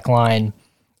starting back line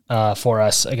for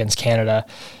us against Canada.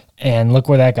 And look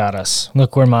where that got us.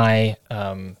 Look where my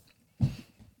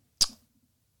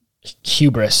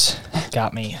hubris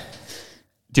got me.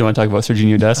 Do you want to talk about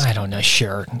Serginho Dest? I don't know.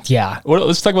 Sure. Yeah.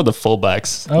 Let's talk about the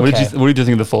fullbacks. Okay. What did you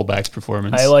think of the fullbacks'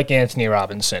 performance? I like Anthony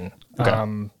Robinson.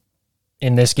 Okay.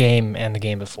 In this game and the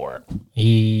game before.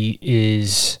 He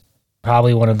is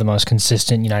probably one of the most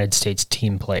consistent United States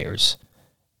team players.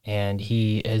 And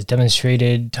he has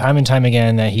demonstrated time and time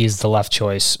again that he's the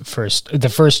the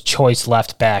first choice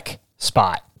left back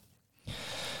spot.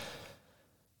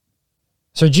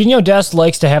 Serginho Dest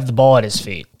likes to have the ball at his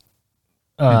feet.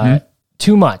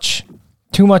 Too much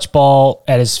ball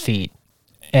at his feet.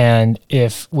 And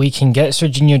if we can get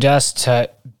Serginho Dest to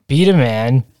beat a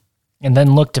man and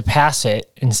then look to pass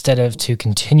it instead of to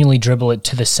continually dribble it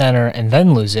to the center and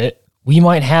then lose it, we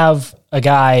might have a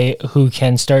guy who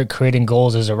can start creating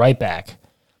goals as a right back.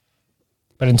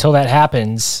 But until that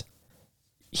happens,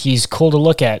 he's cool to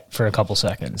look at for a couple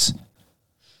seconds.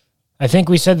 I think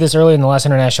we said this early in the last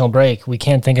international break. We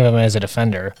can't think of him as a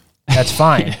defender. That's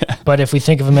fine. Yeah. But if we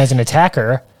think of him as an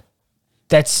attacker,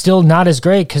 that's still not as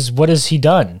great because what has he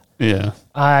done? Yeah.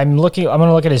 I'm going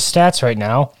to look at his stats right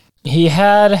now. He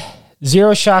had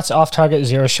 0 shots off target,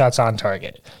 0 shots on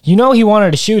target. He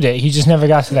wanted to shoot it. He just never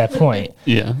got to that point.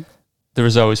 Yeah. There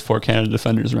was always 4 Canada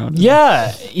defenders around him.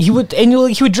 Yeah. He would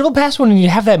dribble past one and you'd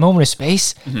have that moment of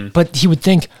space, but he would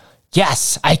think,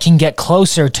 yes, I can get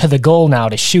closer to the goal now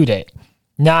to shoot it.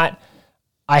 Not,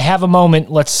 I have a moment,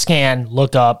 let's scan,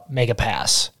 look up, make a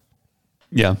pass.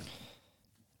 Yeah.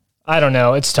 I don't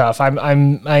know. It's tough. I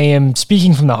am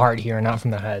speaking from the heart here, not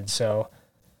from the head. So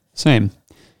same.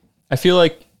 I feel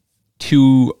like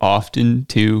too often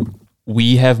too,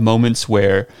 we have moments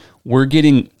where we're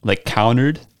getting like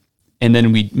countered, and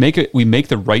then we make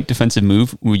the right defensive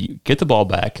move. We get the ball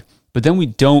back, but then we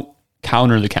don't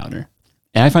counter the counter.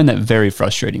 And I find that very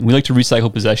frustrating. We like to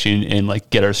recycle possession and like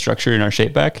get our structure and our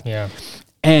shape back. Yeah.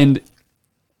 And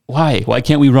why? Why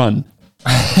can't we run?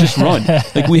 Just run.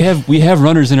 Like we have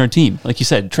runners in our team. Like you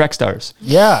said, track stars.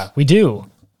 Yeah, we do.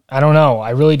 I don't know.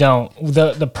 I really don't.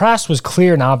 The press was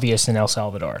clear and obvious in El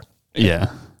Salvador.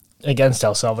 Yeah. Against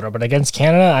El Salvador, but against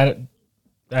Canada,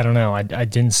 I don't know. I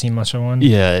didn't see much of one.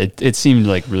 Yeah, it seemed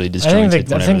like really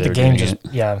disjointed. I think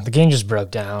the game just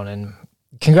broke down. And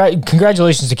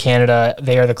congratulations to Canada.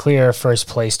 They are the clear first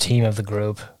place team of the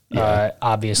group. Yeah.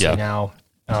 Obviously now,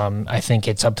 I think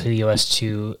it's up to the U.S.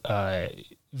 to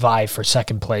vie for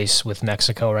second place with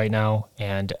Mexico right now,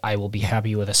 and I will be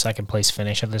happy with a second place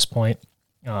finish at this point.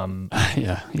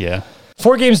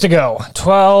 4 games to go,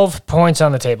 12 points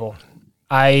on the table.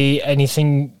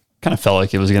 Anything kind of felt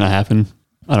like it was going to happen.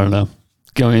 I don't know.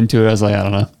 Going into it, I was like, I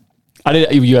don't know.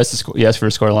 You asked for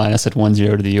a score line. I said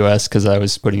 1-0 to the U.S. because I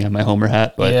was putting on my homer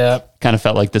hat, but kind of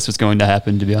felt like this was going to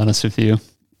happen, to be honest with you.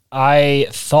 I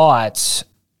thought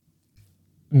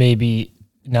maybe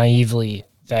naively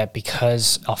that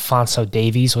because Alphonso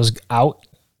Davies was out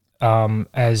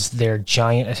as their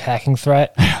giant attacking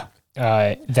threat,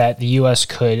 that the U.S.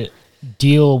 could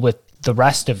deal with the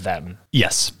rest of them.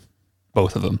 Yes,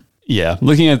 both of them. Yeah,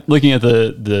 looking at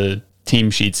the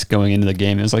team sheets going into the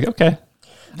game, it was like, okay,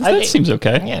 that seems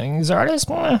okay. Yeah, these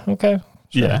artists, okay,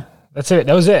 sure. Yeah, that's it.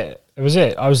 That was it. It was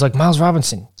it. I was like, Miles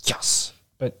Robinson, yes,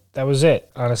 but that was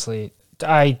it. Honestly,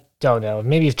 I don't know.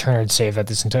 Maybe if Turner had saved that,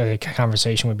 this entire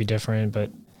conversation would be different.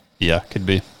 But yeah, could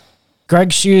be.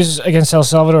 Greg's shoes against El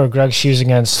Salvador or Greg's shoes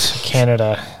against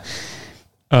Canada?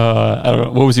 I don't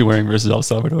know. What was he wearing versus El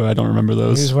Salvador? I don't remember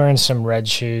those. He was wearing some red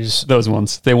shoes. Those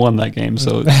ones. They won that game,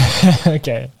 so.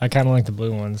 Okay. I kind of like the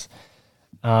blue ones.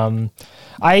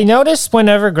 I noticed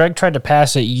whenever Gregg tried to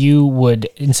pass it, you would,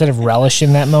 instead of relish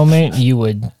in that moment, you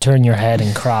would turn your head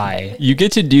and cry. You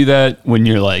get to do that when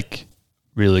you're like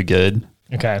really good.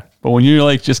 Okay. But when you're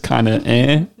like just kind of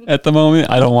at the moment,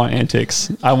 I don't want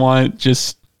antics. I want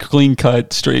just clean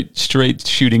cut, straight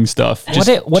shooting stuff.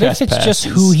 What if it's just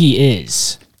who he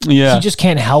is? Yeah. He just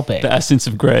can't help it. The essence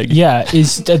of Gregg. Yeah,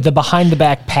 is the behind the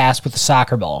back pass with the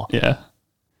soccer ball. Yeah.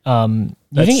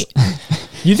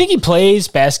 You think he plays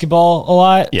basketball a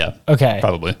lot? Yeah. Okay.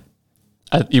 Probably.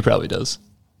 He probably does.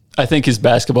 I think his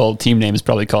basketball team name is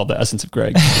probably called the Essence of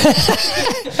Gregg.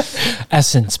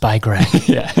 Essence by Gregg.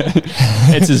 Yeah.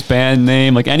 It's his band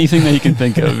name. Like anything that you can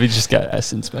think of, he just got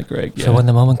Essence by Gregg. Yeah. For when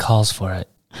the moment calls for it.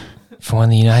 For when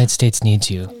the United States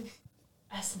needs you.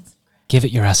 Essence of Gregg. Give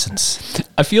it your essence.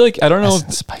 I feel like, I don't know.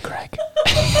 Essence by Gregg.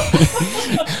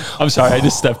 I'm sorry. I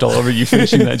just stepped all over you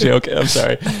finishing that joke. I'm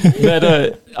sorry.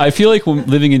 I feel like when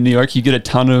living in New York, you get a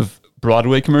ton of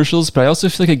Broadway commercials, but I also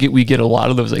feel like we get a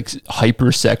lot of those like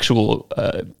hypersexual,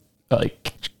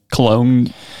 like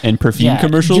cologne and perfume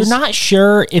commercials. You're not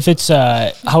sure if it's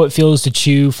how it feels to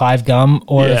chew 5 gum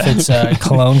or if it's a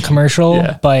cologne commercial,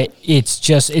 but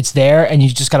it's there and you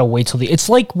just gotta wait till it's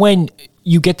like when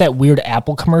you get that weird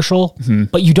Apple commercial,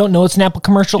 but you don't know it's an Apple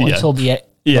commercial until the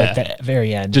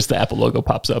very end. Just the Apple logo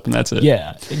pops up and that's it.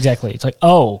 Yeah, exactly. It's like,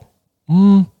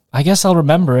 I guess I'll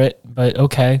remember it, but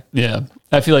okay. Yeah.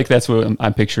 I feel like that's what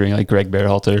I'm picturing. Like Gregg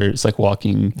Berhalter is like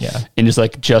walking in just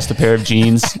a pair of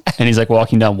jeans and he's like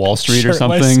walking down Wall Street or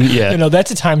something. Yeah. No,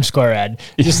 that's a Times Square ad.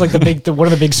 Just like one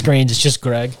of the big screens. It's just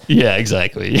Gregg. Yeah,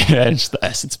 exactly. Yeah. It's the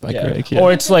Essence by Gregg. Yeah.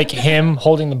 Or it's like him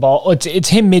holding the ball. It's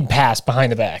him mid pass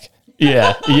behind the back.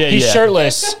 Yeah. Yeah. He's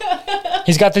shirtless.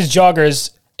 He's got these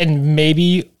joggers and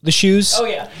maybe the shoes. Oh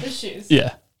yeah, the shoes.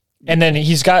 Yeah. And then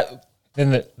he's got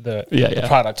the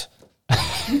product.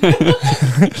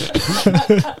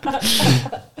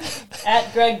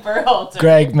 At Gregg Berhalter.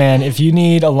 Gregg, man, if you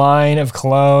need a line of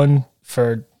cologne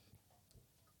for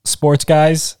sports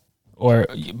guys, or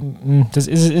is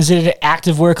it an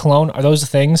activewear cologne? Are those the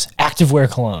things?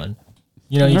 Activewear cologne.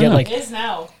 You know, you get like It is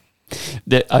now.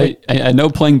 I know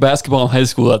playing basketball in high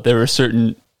school that there were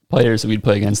certain players that we'd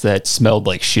play against that smelled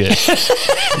like shit.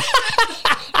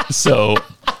 So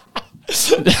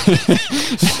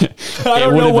I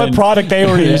don't know what product they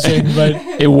were using, but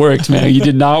it worked, man. You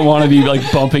did not want to be like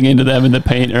bumping into them in the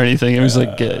paint or anything. It was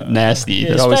like nasty.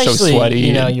 They're always so sweaty.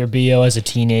 You know, your BO as a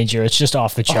teenager, it's just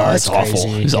off the charts. It's awful.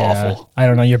 Crazy. It's awful. I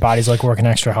don't know. Your body's like working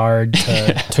extra hard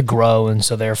to grow, and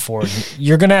so therefore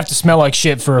you're gonna have to smell like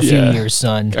shit for a few years,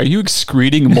 son. Are you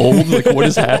excreting mold? Like what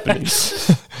is happening?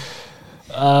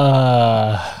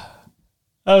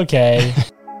 Okay.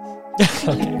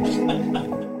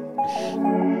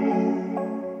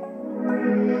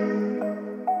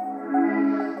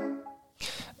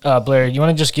 Blair, you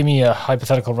want to just give me a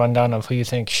hypothetical rundown of who you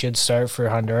think should start for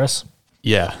Honduras?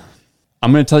 Yeah.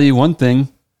 I'm going to tell you one thing.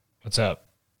 What's up?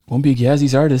 Won't be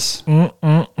Gazzy's artist.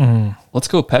 Let's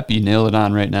go Pepe. Nail it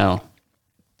on right now.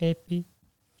 Pepe.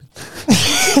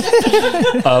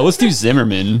 Let's do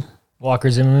Zimmerman. Walker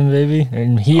Zimmerman, baby.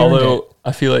 And he Although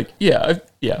I feel like,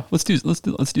 let's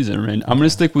do Zimmerman. I'm going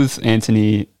to stick with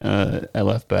Anthony at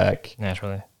left back.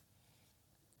 Naturally.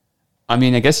 I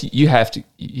mean, I guess you have to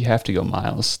go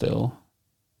Miles still.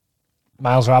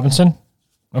 Miles Robinson?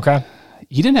 Okay.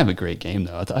 He didn't have a great game,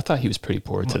 though. I thought he was pretty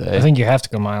poor today. I think you have to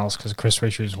go Miles because Chris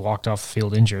Richards walked off the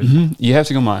field injured. Mm-hmm. You have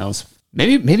to go Miles.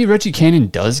 Maybe Reggie Cannon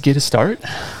does get a start.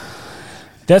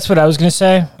 That's what I was going to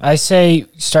say. I say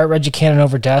start Reggie Cannon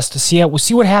over Dest to see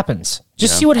what happens.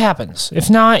 Just see what happens. If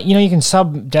not, you can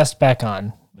sub Dest back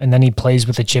on, and then he plays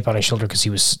with a chip on his shoulder because he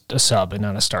was a sub and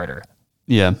not a starter.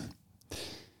 Yeah.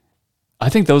 I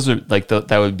think those are like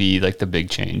that would be like the big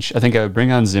change. I think I would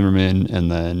bring on Zimmerman and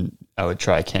then I would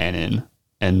try Cannon.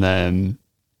 And then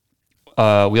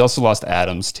we also lost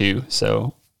Adams too.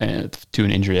 So to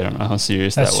an injury, I don't know how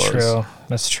serious that was.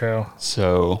 That's true.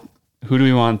 So who do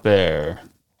we want there?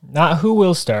 Not who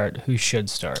will start, who should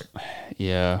start.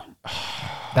 Yeah.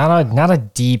 Not a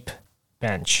deep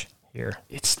bench here.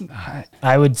 It's not.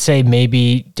 I would say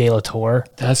maybe De La Torre.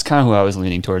 That's kind of who I was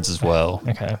leaning towards as well.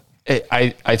 Okay.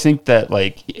 I think that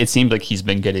like it seemed like he's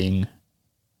been getting.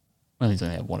 Well, he's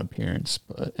only had one appearance,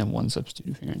 and one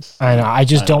substitute appearance. I know. I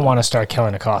just don't want to start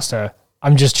Kellen Acosta.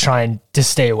 I'm just trying to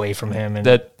stay away from him. And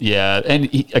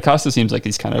Acosta seems like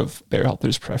he's kind of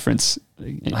Berhalter's preference.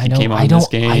 He I know. Came on this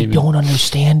game. I don't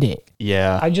understand it.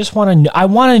 Yeah. I just want to. I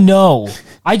want to know.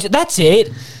 That's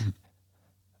it.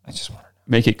 I just want to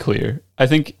make it clear. I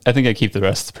think I keep the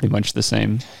rest pretty much the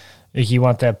same. You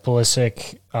want that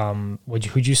Pulisic,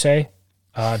 who'd you say?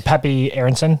 Pepe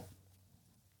Aronson?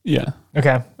 Yeah.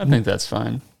 Okay. I think that's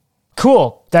fine.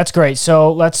 Cool. That's great.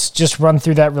 So let's just run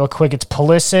through that real quick. It's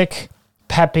Pulisic,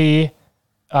 Pepe,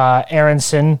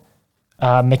 Aronson,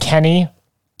 McKennie,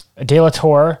 De La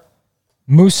Torre,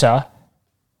 Musa,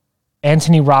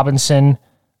 Anthony Robinson,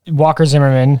 Walker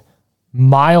Zimmerman,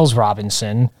 Miles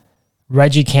Robinson,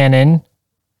 Reggie Cannon,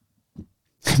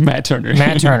 Matt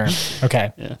Turner.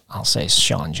 Okay. Yeah. I'll say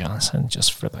Sean Johnson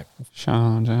just for the...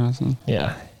 Sean Johnson.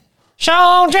 Yeah.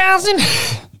 Sean Johnson!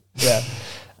 Yeah.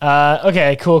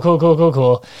 Okay,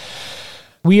 cool.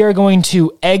 We are going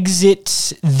to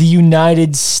exit the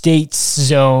United States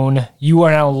zone. You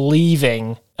are now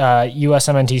leaving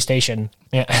USMNT station.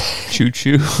 Yeah. Choo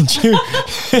choo.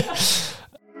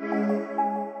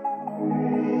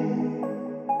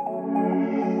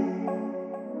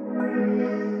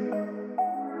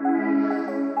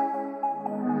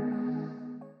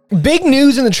 Big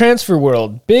news in the transfer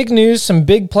world. Big news, some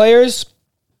big players.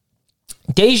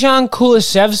 Dejan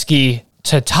Kulusevski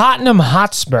to Tottenham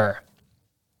Hotspur.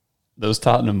 Those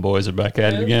Tottenham boys are back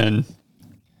at it again.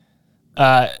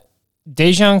 Dejan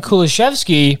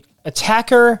Kulusevski,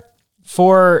 attacker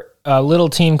for a little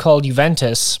team called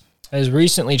Juventus, has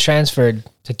recently transferred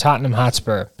to Tottenham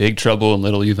Hotspur. Big trouble in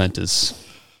little Juventus.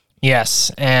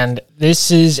 Yes, and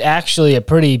this is actually a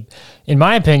pretty, in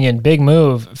my opinion, big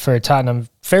move for Tottenham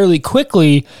fairly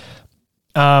quickly,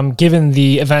 given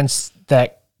the events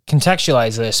that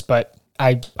contextualize this. But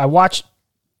I watch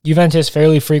Juventus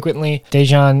fairly frequently.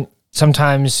 Dejan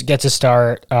sometimes gets a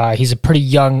start. He's a pretty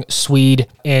young Swede,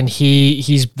 and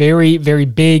he's very, very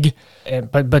big,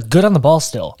 but good on the ball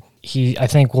still. He, I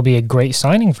think, will be a great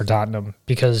signing for Tottenham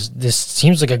because this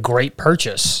seems like a great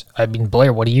purchase. I mean,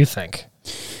 Blair, what do you think?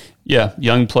 Yeah,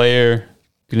 young player,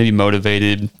 going to be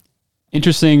motivated.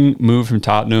 Interesting move from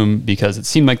Tottenham because it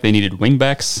seemed like they needed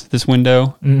wingbacks this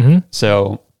window. Mm-hmm.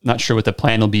 So not sure what the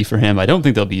plan will be for him. I don't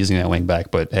think they'll be using that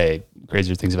wingback, but hey,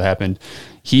 crazier things have happened.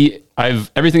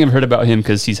 Everything I've heard about him,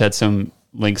 because he's had some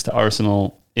links to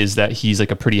Arsenal, is that he's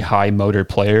like a pretty high motor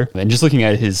player. And just looking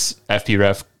at his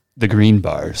FPREF, the green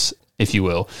bars, if you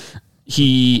will,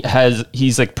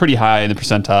 he's like pretty high in the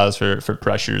percentiles for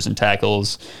pressures and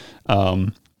tackles.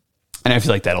 And I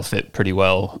feel like that'll fit pretty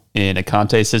well in a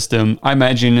Conte system. I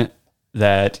imagine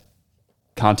that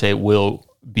Conte will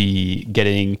be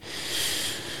getting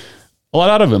a lot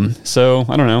out of him. So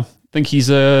I don't know. I think he's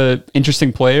a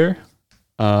interesting player,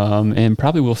 and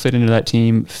probably will fit into that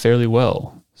team fairly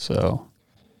well. So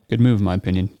good move, in my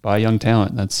opinion. Buy young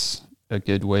talent. That's a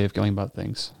good way of going about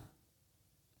things.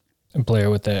 Blair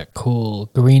with that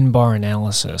cool green bar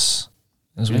analysis,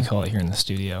 as we call it here in the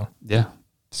studio. Yeah.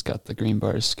 It's got the green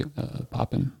bars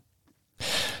popping.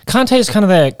 Conte is kind of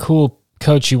that cool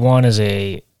coach you want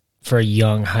for a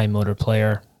young high motor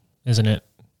player, isn't it?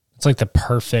 It's like the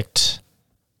perfect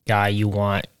guy you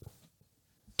want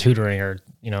tutoring or,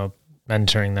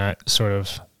 mentoring that sort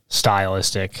of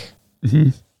stylistic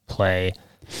play.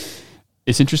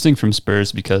 It's interesting from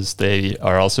Spurs because they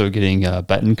are also getting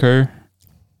Bentancur,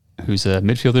 who's a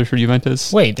midfielder for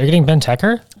Juventus. Wait, they're getting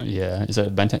Bentancur? Yeah, is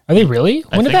that Bentancur? Are they really?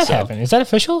 When did that so. happen? Is that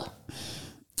official?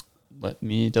 Let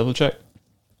me double check.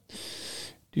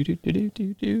 I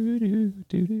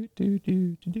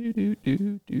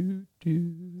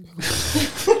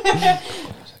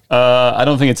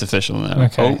don't think it's official now.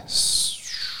 Okay.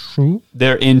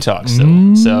 They're in talks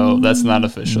still, so that's not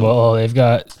official. Well,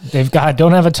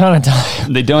 don't have a ton of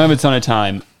time. They don't have a ton of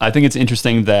time. I think it's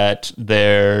interesting that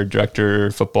their director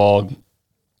of football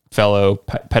fellow,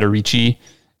 Peterici,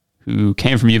 who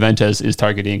came from Juventus, is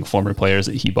targeting former players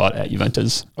that he bought at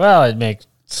Juventus. Well, it makes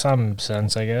some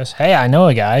sense, I guess. Hey, I know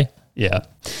a guy. Yeah.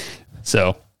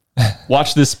 So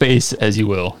watch this space as you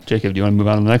will. Jacob, do you want to move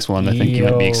on to the next one? I think you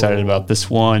might be excited about this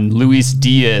one. Luis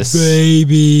Diaz.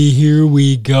 Baby, here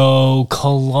we go.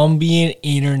 Colombian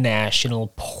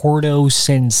international Porto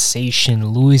sensation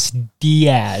Luis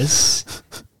Diaz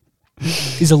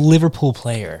is a Liverpool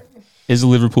player.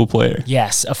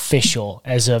 Yes, official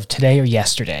as of today or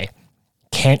yesterday.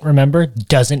 Can't remember,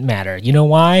 doesn't matter. You know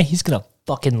why? He's going to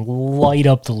fucking light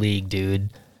up the league,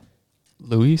 dude.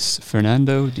 Luis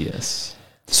Fernando Diaz.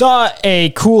 Saw a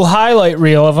cool highlight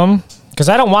reel of him because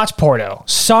I don't watch Porto.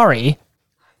 Sorry.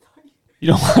 You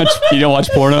don't watch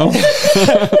porno?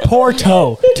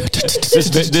 Porto.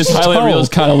 This highlight reel is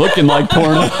kind of looking like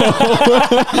porno.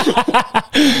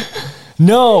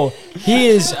 No, he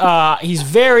is.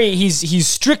 He's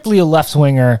strictly a left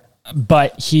winger,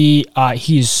 but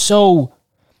he's so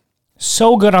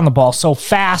good on the ball, so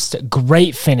fast,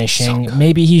 great finishing. So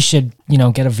maybe he should,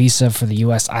 get a visa for the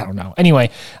U.S. I don't know.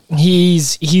 Anyway,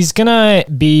 he's gonna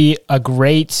be a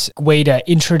great way to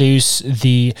introduce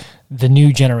the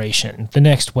new generation, the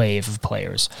next wave of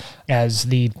players, as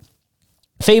the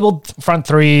fabled front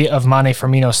three of Mane,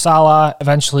 Firmino, Salah,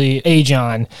 eventually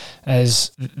Ajon,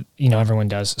 as everyone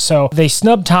does. So they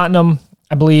snubbed Tottenham.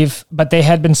 I believe, but they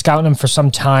had been scouting him for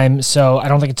some time, so I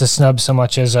don't think it's a snub so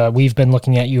much as we've been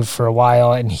looking at you for a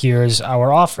while, and here's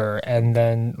our offer. And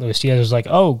then Luis Diaz was like,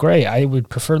 oh, great, I would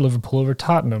prefer Liverpool over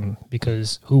Tottenham,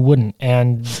 because who wouldn't?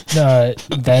 And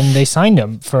then they signed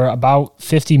him for about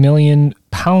 50 million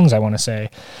pounds, I want to say.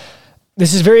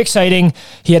 This is very exciting.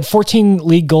 He had 14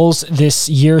 league goals this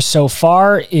year so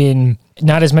far in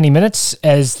not as many minutes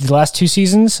as the last 2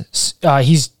 seasons.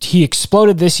 He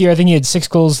exploded this year. I think he had 6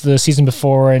 goals the season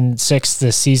before and 6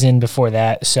 the season before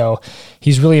that. So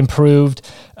he's really improved.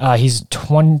 He's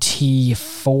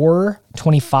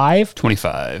 25.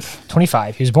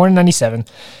 25. He was born in 97.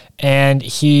 And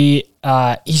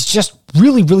he's just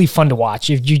really, really fun to watch.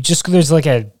 If you just, there's like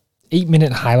a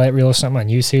 8-minute highlight reel or something on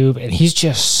YouTube, and he's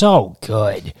just so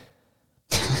good.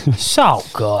 So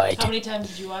good. How many times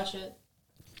did you watch it?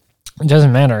 It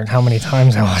doesn't matter how many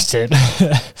times I watched it.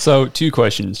 So 2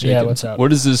 questions, Jacob. Yeah, what's up? What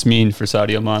does this mean for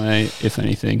Sadio Mane, if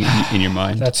anything, in your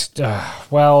mind? That's,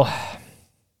 well,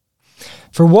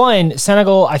 for one,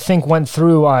 Senegal, I think, went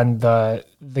through on the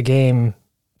game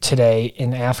today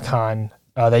in AFCON.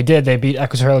 They did. They beat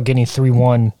Equatorial Guinea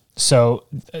 3-1. So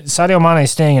Sadio Mane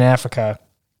is staying in Africa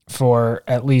for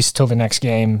at least till the next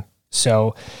game.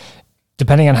 So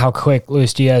depending on how quick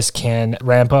Luis Diaz can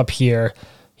ramp up here,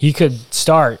 he could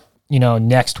start,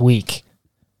 next week,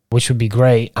 which would be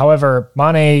great. However,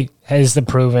 Mane is the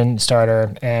proven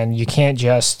starter, and you can't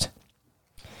just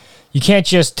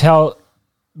tell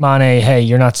Mane, hey,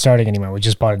 you're not starting anymore. We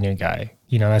just bought a new guy.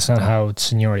 That's not how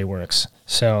seniority works.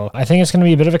 So I think it's going to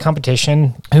be a bit of a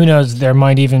competition. Who knows? There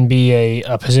might even be a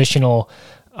positional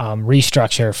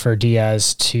restructure for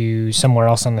Diaz to somewhere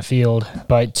else on the field.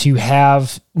 But to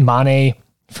have Mane,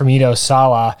 Firmino,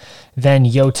 Salah, then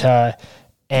Jota,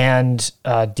 and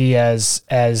Diaz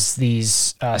as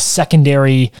these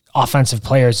secondary offensive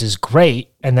players is great.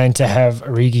 And then to have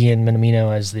Origi and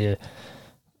Minamino as the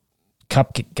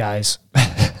cup guys,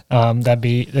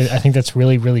 I think that's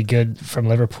really, really good from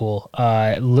Liverpool.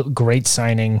 Great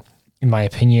signing, in my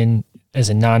opinion, as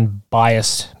a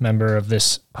non-biased member of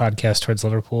this podcast towards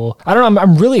Liverpool. I don't know.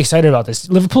 I'm really excited about this.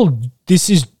 Liverpool, this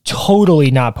is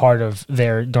totally not part of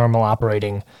their normal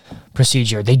operating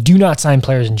procedure. They do not sign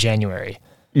players in January.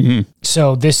 Mm-hmm.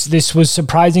 So this was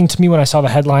surprising to me when I saw the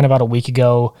headline about a week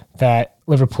ago that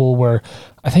Liverpool were,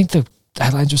 I think the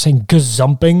headlines were saying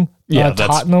gazumping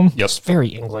Tottenham. Yep. It's very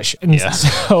English. And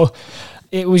so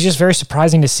it was just very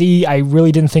surprising to see. I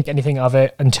really didn't think anything of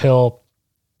it until,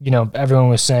 everyone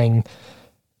was saying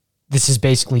this is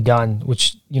basically done,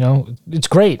 which, it's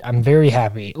great. I'm very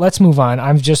happy. Let's move on.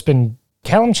 I've just been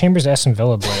Callum Chambers, Aston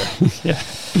Villa, Blair. Yeah.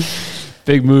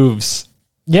 Big moves.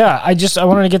 Yeah, I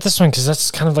wanted to get this one because that's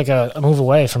kind of like a move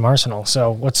away from Arsenal.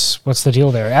 So what's the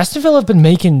deal there? Aston Villa have been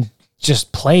making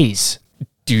just plays.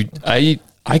 Dude, I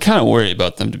kind of worry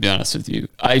about them, to be honest with you.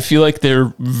 I feel like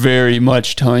they're very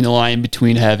much towing the line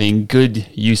between having good,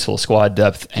 useful squad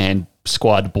depth and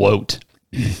squad bloat.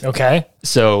 Okay.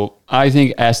 So I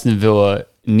think Aston Villa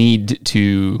need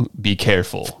to be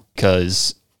careful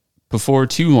because before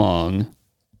too long,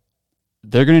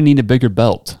 they're going to need a bigger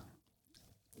belt.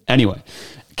 Anyway,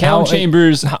 Callum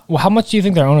Chambers. How much do you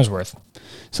think their owner's worth?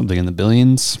 Something in the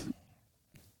billions.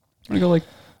 I'm going to go like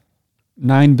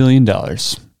 $9 billion.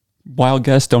 Wild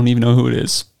guess, don't even know who it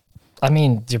is. I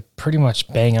mean, you're pretty much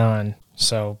bang on.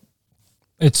 So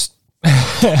it's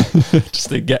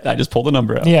I just pulled the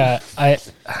number out. Yeah,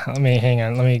 let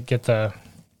me get the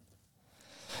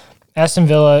Aston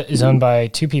Villa is owned by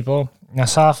 2 people,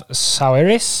 Nassaf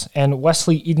Sawiris and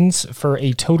Wesley Edens, for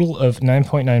a total of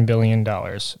 $9.9 billion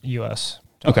US.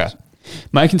 Okay.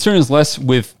 My concern is less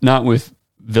not with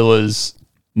Villa's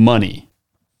money.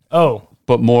 Oh.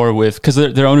 But more with, because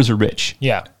their owners are rich.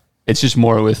 Yeah. It's just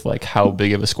more with like how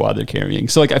big of a squad they're carrying.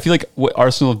 So like I feel like what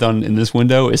Arsenal have done in this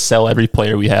window is sell every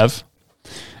player we have.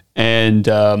 And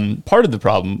part of the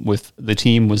problem with the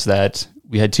team was that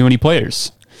we had too many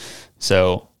players.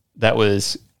 So that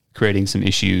was creating some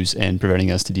issues and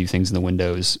preventing us to do things in the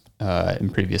windows in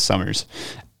previous summers.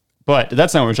 But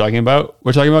that's not what we're talking about.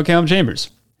 We're talking about Callum Chambers,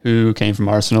 who came from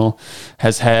Arsenal,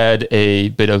 has had a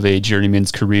bit of a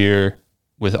journeyman's career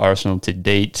with Arsenal to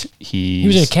date. He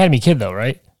was an academy kid, though,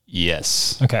 right?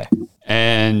 Yes. Okay.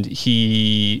 And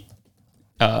he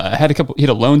had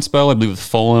a loan spell, I believe, with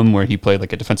Fulham, where he played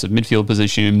like a defensive midfield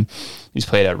position. He's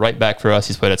played at right back for us.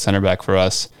 He's played at center back for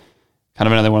us. Kind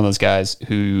of another one of those guys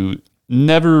who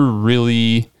never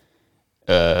really,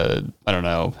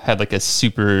 had like a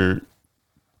super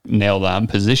nailed on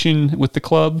position with the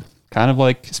club, kind of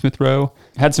like Smith Rowe.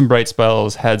 Had some bright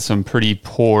spells, had some pretty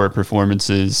poor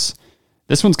performances.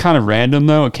 This one's kind of random,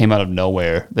 though. It came out of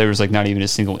nowhere. There was like not even a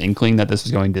single inkling that this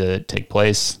was going to take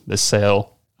place, this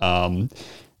sale.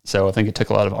 So I think it took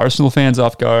a lot of Arsenal fans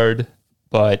off guard,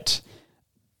 but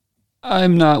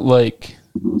I'm not like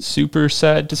super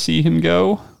sad to see him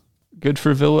go. Good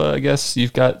for Villa, I guess.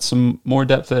 You've got some more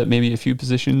depth at maybe a few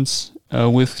positions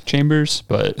with Chambers,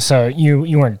 but So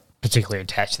you weren't particularly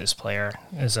attached to this player.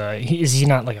 Is he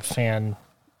not like a fan?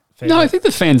 no, I think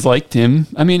the fans liked him.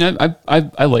 I mean,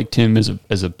 I liked him as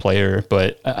a player,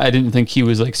 but I didn't think he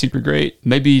was like super great.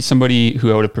 Maybe somebody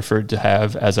who I would have preferred to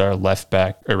have as our left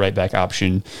back or right back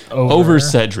option over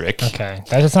Cedric. Okay,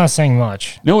 that's not saying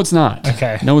much. No, it's not.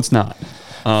 Okay. No, it's not.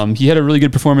 He had a really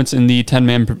good performance in the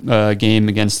 10-man game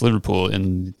against Liverpool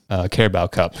in Carabao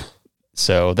Cup.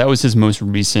 So that was his most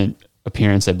recent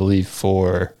appearance, I believe,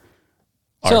 for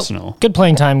Arsenal. Good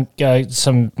playing time.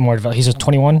 Some more. He's a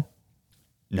 21.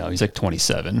 No, he's like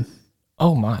 27.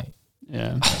 Oh my!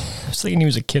 Yeah. I was thinking he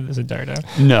was a kid this entire time.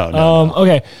 No.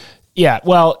 Okay. Yeah.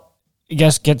 Well, I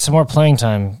guess get some more playing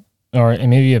time, or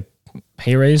maybe a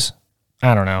pay raise.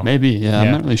 I don't know. Maybe. Yeah,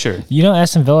 I'm not really sure. You know,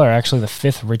 Aston Villa are actually the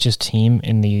 5th richest team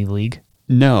in the league.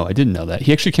 No, I didn't know that.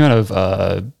 He actually came out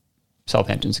of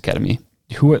Southampton's academy.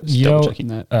 Double checking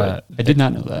that, but I did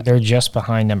not know that. They're just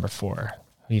behind number 4.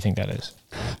 Who do you think that is?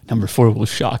 Number 4 will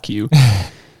shock you.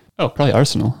 Oh, probably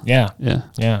Arsenal. Yeah. Yeah.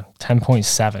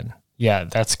 10.7. Yeah,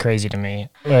 that's crazy to me.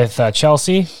 With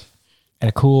Chelsea at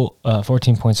a cool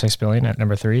 14.6 billion at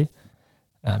number 3.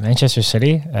 Manchester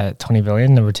City at 20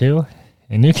 billion, number 2.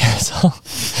 And Newcastle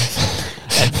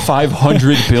at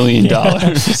 $500 billion.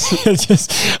 It's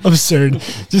just absurd.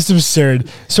 Just absurd.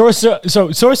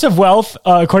 Source of wealth,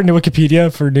 according to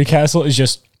Wikipedia, for Newcastle is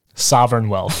just sovereign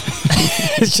wealth.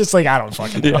 It's just like, I don't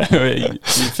fucking know. Yeah, you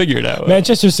figure it out.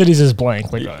 Manchester City's is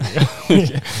blank. Like, I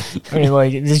mean,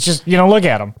 like, it's just, look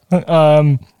at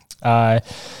them.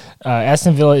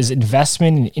 Aston Villa is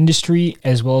investment in industry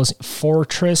as well as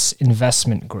Fortress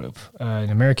Investment Group, an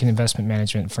American investment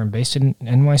management firm based in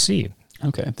NYC.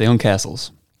 Okay, they own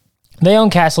castles. They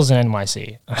own castles in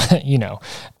NYC.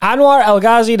 Anwar El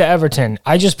Ghazi to Everton.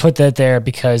 I just put that there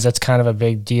because that's kind of a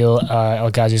big deal. El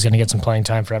Ghazi is going to get some playing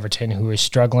time for Everton, who is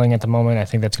struggling at the moment. I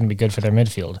think that's going to be good for their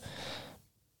midfield.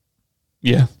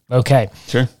 Yeah. Okay.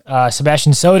 Sure.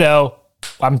 Sebastian Soto.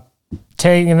 I'm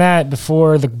taking that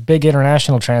before the big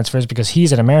international transfers because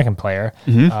he's an American player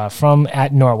from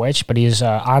at Norwich, but he's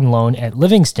on loan at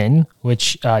Livingston,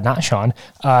 which not Sean.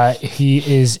 He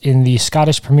is in the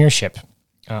Scottish Premiership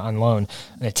on loan.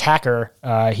 An attacker.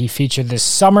 He featured this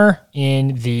summer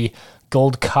in the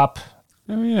Gold Cup.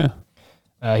 Oh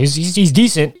yeah. He's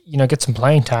decent. Get some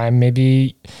playing time.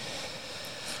 Maybe.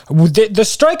 The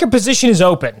striker position is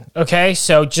open, okay?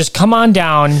 So just come on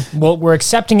down. We're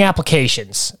accepting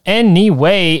applications.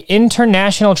 Anyway,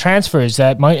 international transfers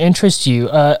that might interest you.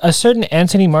 A certain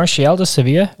Anthony Martial to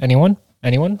Sevilla. Anyone?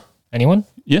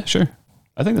 Yeah, sure.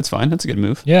 I think that's fine. That's a good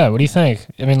move. Yeah, what do you think?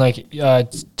 I mean,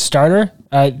 starter?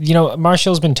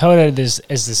 Martial's been touted as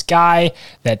this guy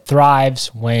that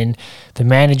thrives when the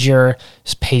manager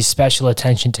pays special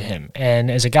attention to him.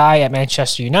 And as a guy at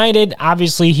Manchester United,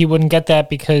 obviously he wouldn't get that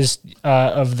because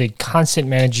of the constant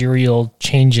managerial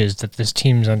changes that this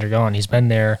team's undergone. He's been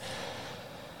there,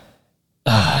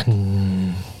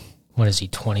 what is he,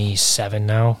 27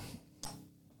 now?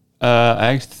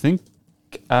 I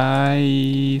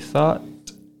thought...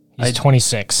 He's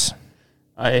 26.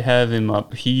 I have him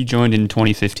up. He joined in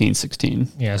 2015-16.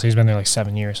 Yeah, so he's been there like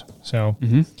 7 years. So,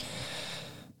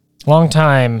 long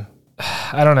time.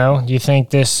 I don't know. Do you think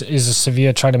this is a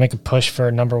Sevilla trying to make a push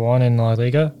for number 1 in La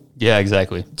Liga? Yeah,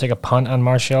 exactly. Take a punt on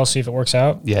Martial, see if it works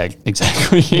out? Yeah,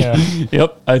 exactly. Yeah.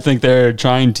 Yep. I think they're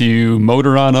trying to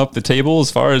motor on up the table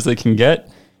as far as they can get.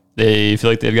 They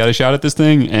feel like they've got a shot at this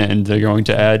thing, and they're going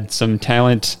to add some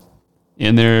talent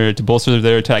in there to bolster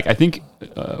their attack. I think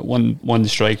one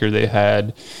striker they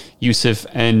had, Yusuf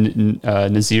and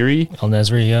Naziri. El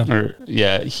Nesri,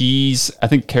 yeah. He's I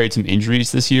think carried some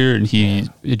injuries this year, and he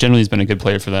generally has been a good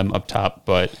player for them up top,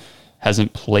 but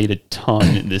hasn't played a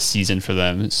ton this season for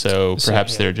them. So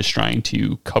perhaps they're just trying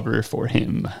to cover for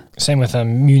him. Same with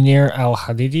Munir Al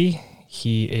Hadidi.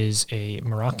 He is a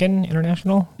Moroccan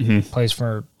international. Plays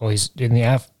for he's in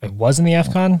the was in the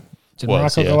AFCON. Did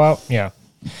Morocco go out? Yeah.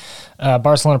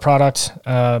 Barcelona product,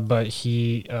 but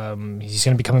he's going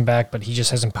to be coming back, but he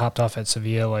just hasn't popped off at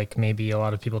Sevilla like maybe a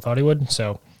lot of people thought he would.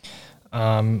 So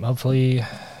hopefully,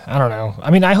 I don't know.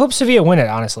 I mean, I hope Sevilla win it,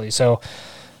 honestly. So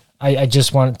I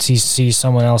just want to see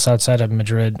someone else outside of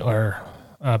Madrid or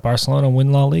Barcelona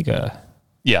win La Liga.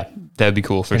 Yeah, that'd be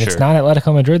cool for sure. It's not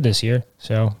Atletico Madrid this year,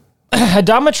 so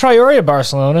Adama Traore of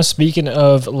Barcelona, speaking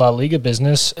of La Liga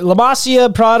business, La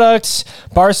Masia products,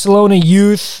 Barcelona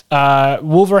youth,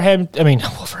 Wolverhampton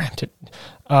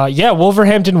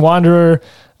Wanderer,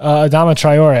 Adama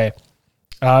Traore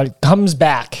comes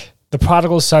back. The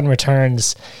prodigal son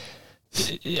returns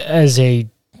as a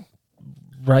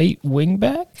right wing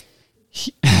back.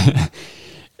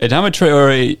 Adama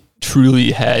Traore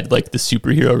truly had like the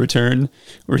superhero return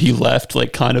where he left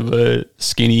like kind of a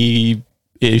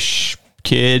skinny-ish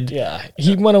kid. Yeah,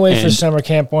 he went away for summer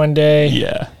camp one day.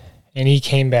 Yeah. And he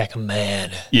came back a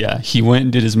man. Yeah, he went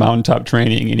and did his mountaintop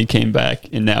training and he came back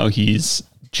and now he's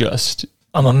just...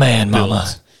 I'm a man, built. mama.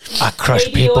 I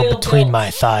crush people between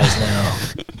my thighs now.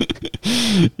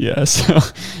 Yeah, so,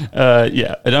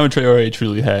 Adama Traore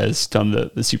truly has done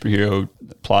the superhero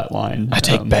plot line. I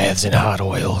take baths in hot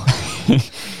oil.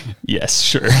 Yes,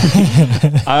 sure.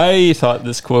 I thought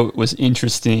this quote was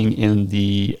interesting in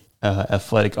the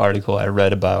Athletic article I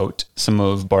read about some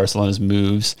of Barcelona's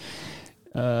moves.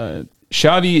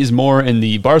 Xavi is more in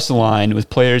the Barca line with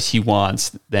players he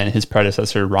wants than his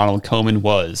predecessor Ronald Koeman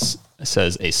was,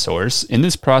 says a source. In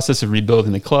this process of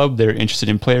rebuilding the club, they're interested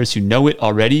in players who know it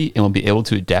already and will be able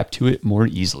to adapt to it more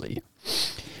easily.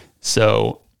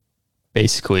 So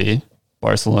basically,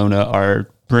 Barcelona are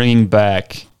bringing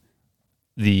back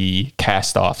the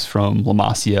cast-offs from La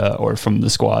Masia or from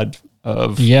the squad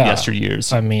of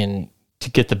yesteryears. I mean, to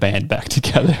get the band back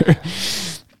together.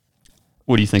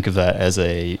 What do you think of that as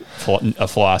a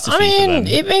philosophy? I mean, for them?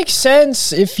 it makes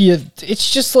sense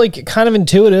it's just like kind of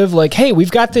intuitive. Like, hey,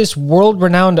 we've got this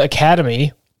world-renowned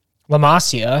academy, La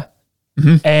Masia,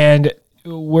 and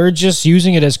we're just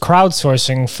using it as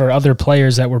crowdsourcing for other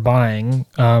players that we're buying.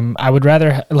 I would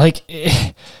rather,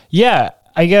 I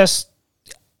guess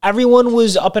everyone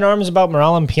was up in arms about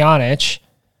Miralem Pjanic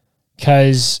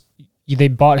because they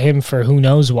bought him for who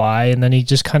knows why, and then he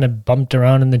just kind of bumped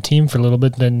around in the team for a little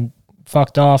bit, then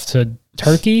fucked off to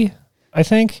Turkey, I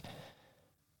think.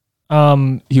 He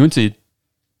went to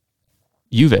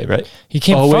Juve, right? He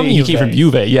came from Juve. He came from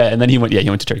Juve, yeah, and then he went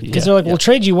to Turkey. Because they're like, we'll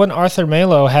trade you one Arthur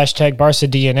Melo, hashtag Barca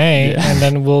DNA, and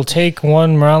then we'll take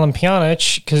one Miralem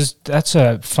Pjanic, because that's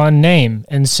a fun name.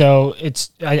 And so it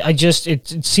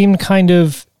seemed kind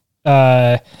of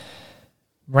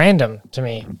random to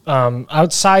me,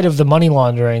 outside of the money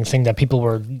laundering thing that people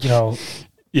were,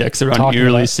 yeah, because they're on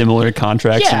eerily similar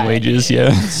contracts and wages. Yeah.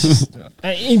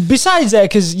 Besides that,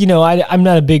 because I'm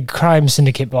not a big crime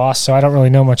syndicate boss, so I don't really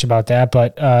know much about that.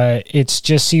 But it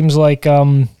just seems like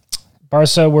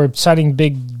Barca were signing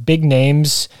big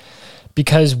names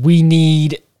because we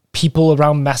need people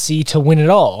around Messi to win it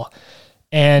all.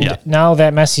 And now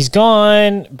that Messi's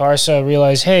gone, Barca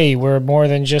realize, hey, we're more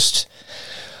than just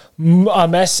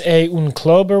Mes es un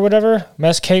club or whatever.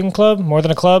 Mes que un club, more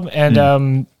than a club,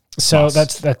 and so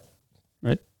that's that,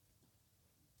 right?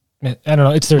 I don't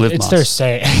know. It's their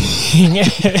saying.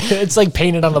 It's like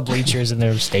painted on the bleachers in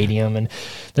their stadium, and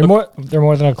they're more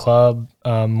than a club,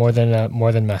 more than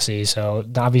Messi. So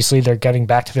obviously they're getting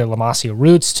back to their La Masia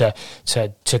roots to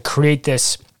create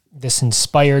this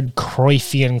inspired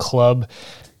Cruyffian club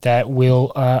that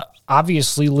will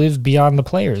obviously live beyond the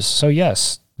players. So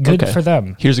yes, good for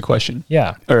them. Here's a question.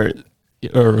 Yeah, or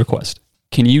a request.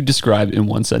 Can you describe in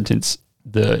one sentence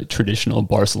the traditional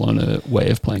Barcelona way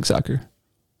of playing soccer?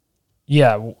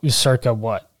 Yeah, circa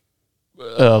what?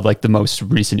 Like the most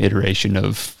recent iteration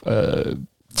of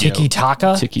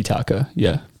tiki-taka? Tiki-taka,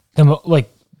 yeah. Wait,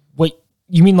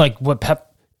 you mean like what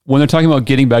Pep... When they're talking about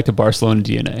getting back to Barcelona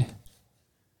DNA.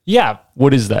 Yeah.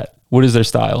 What is that? What is their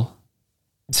style?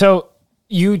 So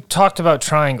you talked about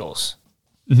triangles.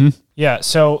 Mm-hmm. Yeah,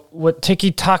 so what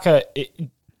tiki-taka...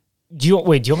 Do you want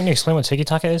me to explain what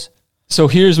tiki-taka is? So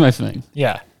here's my thing.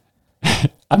 Yeah.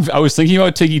 I was thinking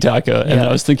about tiki-taka, and I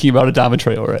was thinking about Adama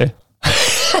Traore.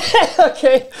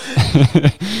 Okay.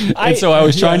 And so I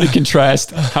was trying to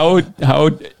contrast how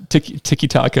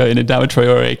tiki-taka and Adama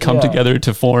Traore come together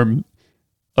to form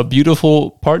a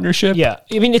beautiful partnership. Yeah.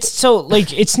 I mean, it's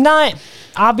not,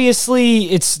 obviously,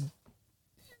 it's,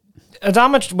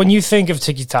 Adama, when you think of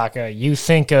tiki-taka, you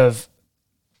think of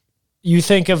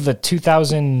the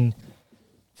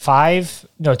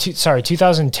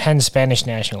 2010 Spanish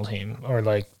national team, or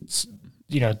the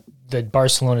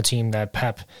Barcelona team that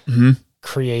Pep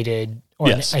created, or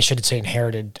I should say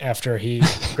inherited after he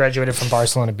graduated from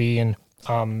Barcelona B and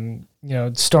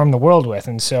stormed the world with.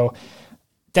 And so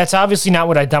that's obviously not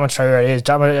what Adama Traore is.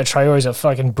 Adama Traore is a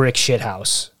fucking brick shit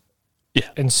house. Yeah.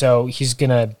 And so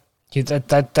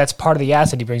that's part of the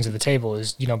asset he brings to the table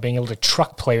is, being able to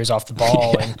truck players off the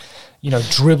ball and,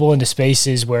 dribble into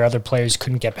spaces where other players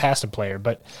couldn't get past a player.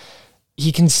 But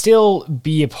he can still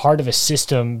be a part of a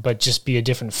system, but just be a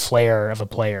different flair of a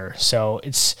player. So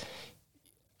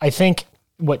I think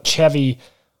what Chevy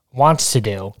wants to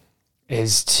do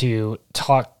is to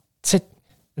talk.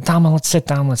 Adama, let's sit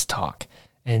down, let's talk.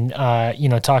 And,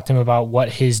 talk to him about what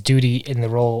his duty in the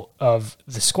role of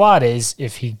the squad is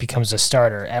if he becomes a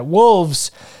starter. At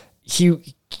Wolves,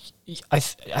 I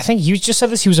think you just said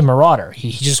this, he was a marauder.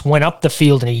 He just went up the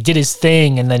field and he did his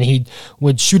thing, and then he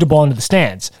would shoot a ball into the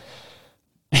stands.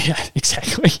 Yeah,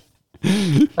 exactly.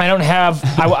 I'm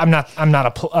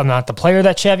not the player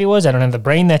that Chevy was. I don't have the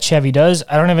brain that Chevy does.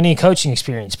 I don't have any coaching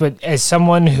experience. But as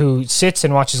someone who sits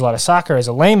and watches a lot of soccer as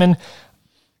a layman,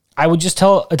 I would just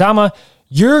tell Adama,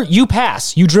 you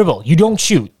pass, you dribble, you don't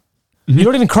shoot. Mm-hmm. You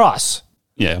don't even cross.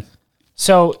 Yeah.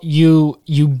 So you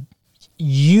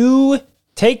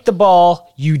take the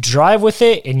ball, you drive with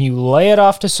it, and you lay it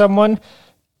off to someone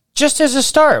just as a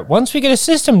start. Once we get a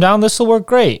system down, this will work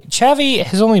great. Xavi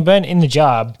has only been in the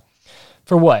job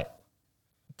for what?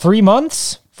 3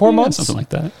 months? 4 months? Something like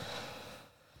that.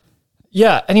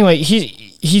 Yeah, anyway,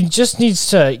 he just needs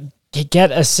to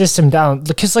get a system down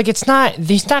because he's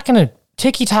not going to,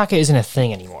 tiki-taka isn't a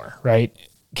thing anymore, right?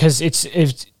 Because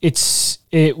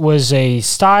it was a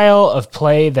style of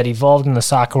play that evolved in the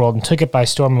soccer world and took it by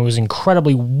storm and was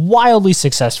incredibly, wildly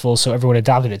successful, so everyone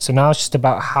adopted it. So now it's just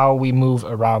about how we move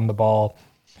around the ball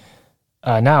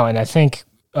now. And I think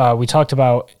we talked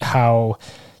about how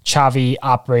Xavi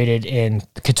operated in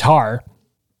Qatar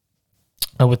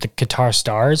with the Qatar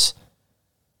Stars.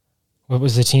 What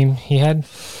was the team he had?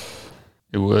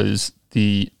 It was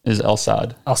Al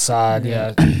Sadd. Al Sadd,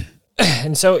 yeah.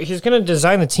 And so he's going to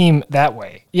design the team that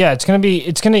way. Yeah, he's going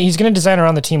to design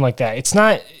around the team like that. It's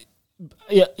not,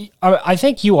 yeah, I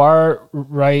think you are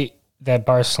right that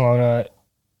Barcelona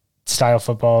style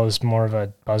football is more of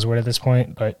a buzzword at this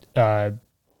point, but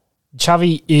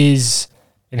Xavi is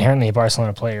inherently a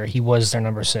Barcelona player. He was their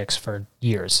number 6 for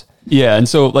years. Yeah, and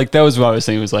so that was what I was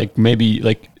saying, was maybe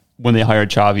when they hired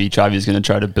Xavi is going to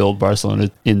try to build Barcelona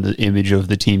in the image of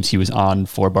the teams he was on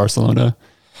for Barcelona.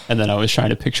 And then I was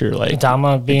trying to picture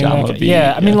Adama being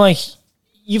I mean,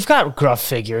 you've got gruff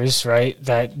figures, right,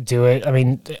 that do it. I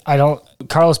mean,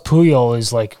 Carlos Puyol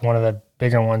is one of the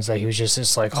bigger ones that he was just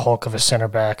this hulk of a center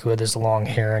back who had this long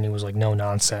hair and he was no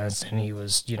nonsense and he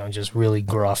was, just really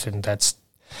gruff, and that's,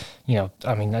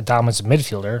 Adama's a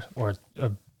midfielder or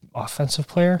a offensive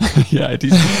player. Yeah,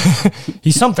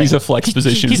 he's something. He's a flex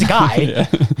position. He's a guy. Yeah.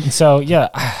 So yeah,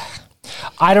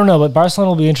 I don't know, but Barcelona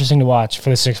will be interesting to watch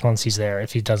for the 6 months he's there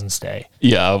if he doesn't stay.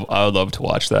 Yeah, I would love to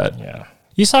watch that. Yeah,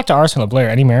 you talked to Arsenal Blair.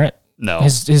 Any merit? No.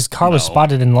 His car was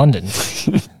spotted in London.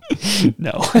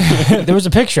 No. There was a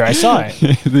picture. I saw it.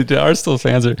 The Arsenal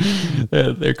fans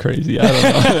they're crazy. I don't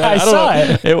know. I saw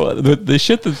it. The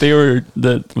shit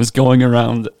that was going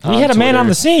around. We had a man on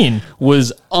the scene.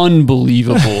 Was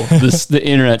unbelievable. The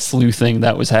internet sleuthing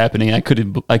that was happening. I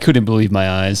couldn't believe my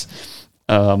eyes.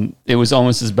 It was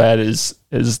almost as bad as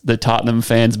the Tottenham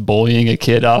fans bullying a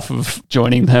kid off of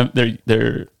joining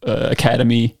their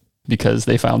academy because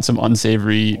they found some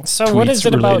unsavory. So what is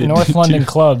it about North London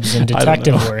clubs and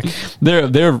detective work?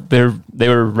 They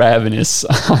were ravenous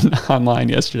online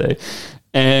yesterday,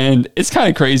 and it's kind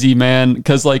of crazy, man.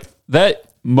 Because that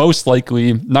most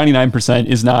likely 99%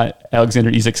 is not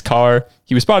Alexander Isak's car.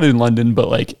 He was spotted in London, but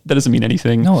that doesn't mean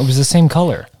anything. No, it was the same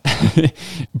color.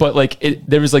 But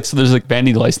there's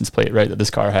bandy license plate, right, that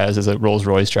this car has as a Rolls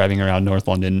Royce driving around North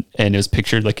London, and it was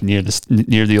pictured near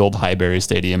the old Highbury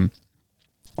Stadium.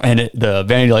 And the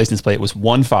vanity license plate was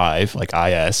 15,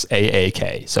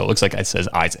 ISAAK. So it looks like it says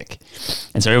Isaac.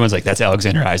 And so everyone's that's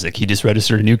Alexander Isaac. He just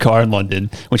registered a new car in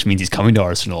London, which means he's coming to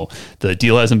Arsenal. The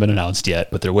deal hasn't been announced yet,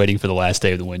 but they're waiting for the last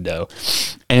day of the window.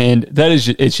 And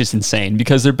it's just insane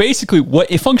because they're basically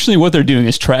functionally what they're doing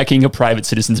is tracking a private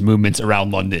citizen's movements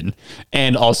around London,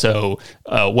 and also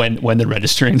when they're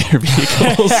registering their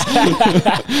vehicles.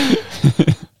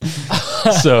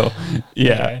 So,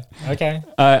 yeah. Okay.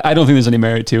 I don't think there's any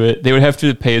merit to it. They would have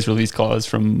to pay his release clause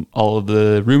from all of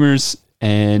the rumors,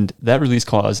 and that release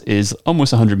clause is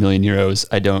almost 100 million euros.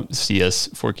 I don't see us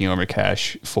forking over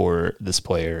cash for this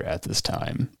player at this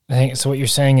time. I think so. What you're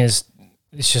saying is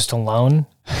it's just a loan?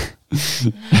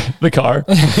 The car.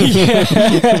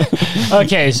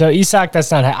 Okay, so Isak, that's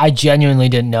not. I genuinely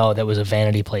didn't know that was a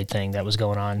vanity plate thing that was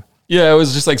going on. Yeah, it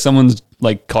was just someone's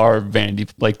car vanity,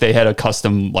 they had a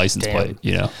custom license plate,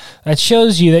 That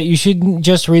shows you that you shouldn't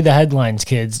just read the headlines,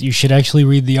 kids. You should actually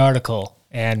read the article,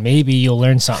 and maybe you'll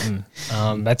learn something.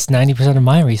 That's 90% of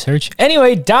my research.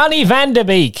 Anyway, Donny van de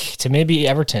Beek to maybe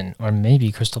Everton or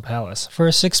maybe Crystal Palace for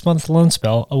a 6-month loan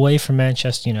spell away from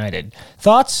Manchester United.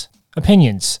 Thoughts,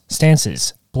 opinions,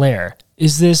 stances, Blair,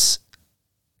 is this...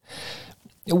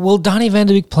 Will Donnie Van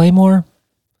de Beek play more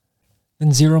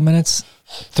than 0 minutes,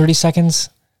 30 seconds?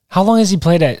 How long has he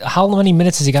played at... How many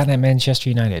minutes has he gotten at Manchester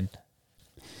United?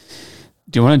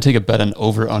 Do you want to take a bet on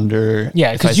over-under?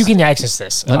 Yeah, because you can access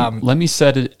this. Let me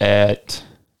set it at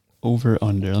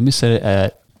over-under. Let me set it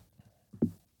at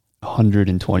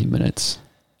 120 minutes.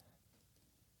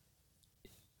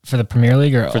 For the Premier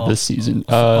League or for this season?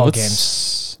 All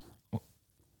games.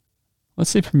 Let's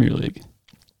say Premier League.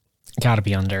 Gotta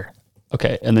be under.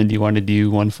 Okay, and then do you want to do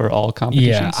one for all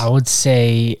competitions? Yeah, I would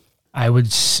say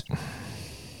it's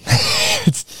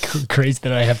crazy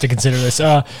that I have to consider this.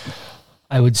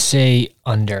 I would say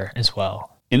under as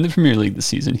well. In the Premier League this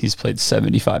season, he's played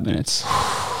 75 minutes.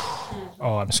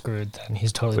 Oh, I'm screwed then.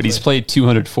 He's totally. But he's played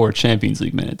 204 Champions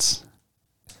League minutes.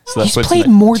 So he's played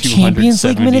more Champions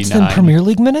League minutes than Premier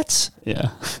League minutes? Yeah.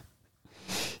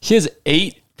 He has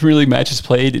 8 Premier League matches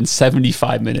played in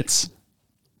 75 minutes.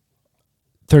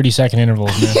 30-second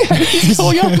intervals, man.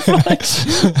 Oh, yeah.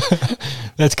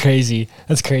 That's crazy.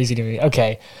 That's crazy to me.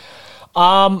 Okay.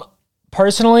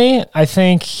 Personally, I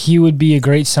think he would be a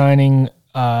great signing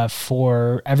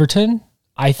for Everton.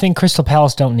 I think Crystal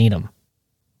Palace don't need him.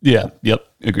 Yeah. Yep.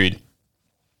 Agreed.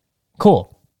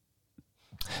 Cool.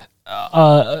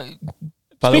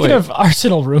 Speaking of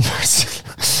Arsenal rumors,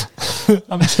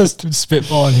 I'm just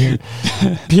spitballing here.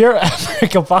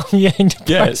 Pierre-Emerick Aubameyang to Barcelona.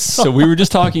 Yes. So we were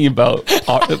just talking about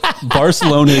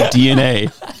Barcelona DNA.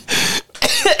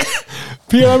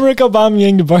 Pierre-Emerick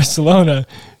Aubameyang to Barcelona.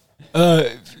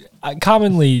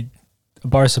 Commonly a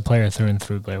Barca player through and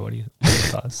through, Blair. What are your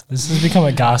thoughts? This has become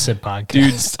a gossip podcast.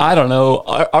 Dude, I don't know.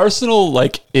 Arsenal,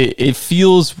 it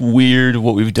feels weird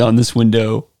what we've done this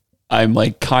window. I'm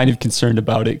kind of concerned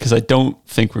about it because I don't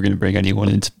think we're going to bring anyone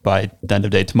in by the end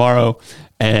of day tomorrow.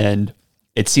 And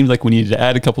it seemed like we needed to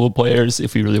add a couple of players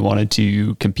if we really wanted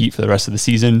to compete for the rest of the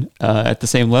season at the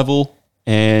same level.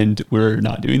 And we're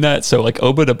not doing that. So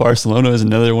Oba to Barcelona is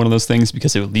another one of those things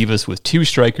because it would leave us with 2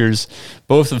 strikers,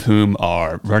 both of whom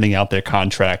are running out their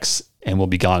contracts and will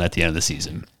be gone at the end of the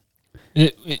season.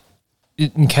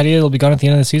 Nketiah will be gone at the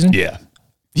end of the season? Yeah.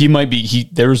 He might be.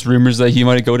 There's rumors that he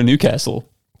might go to Newcastle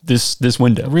this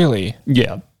window. Really?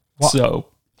 Yeah. Wow. So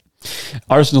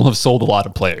Arsenal have sold a lot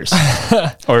of players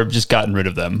or just gotten rid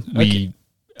of them. Okay.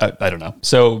 I don't know.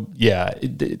 So yeah,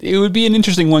 it would be an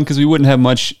interesting one because we wouldn't have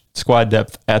much squad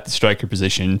depth at the striker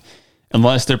position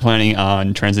unless they're planning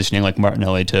on transitioning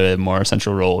Martinelli to a more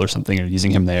central role or something or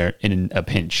using him there in a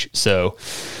pinch. So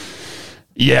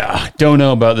yeah, don't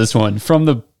know about this one. From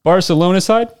the Barcelona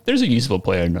side, there's a useful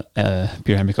player in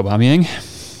Pierre-Emerick Aubameyang.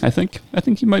 I think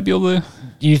he might be able to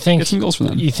get some goals from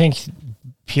them. You think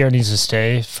Pierre needs to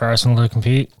stay for Arsenal to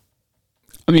compete?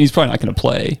 I mean, he's probably not going to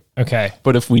play. Okay.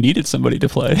 But if we needed somebody to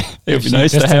play, it would be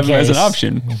nice to have him as an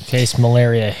option. In case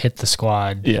malaria hit the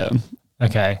squad. Yeah.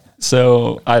 Okay.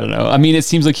 So, I don't know. I mean, it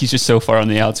seems like he's just so far on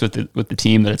the outs with the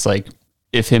team that it's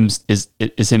if him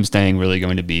staying really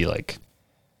going to be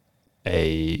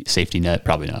a safety net?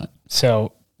 Probably not.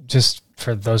 So, just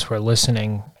for those who are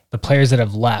listening, the players that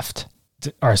have left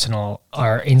Arsenal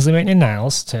are Ainsley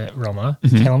Maitland-Niles to Roma,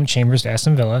 Callum Chambers to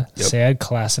Aston Villa, Sead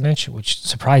Kolasinac, which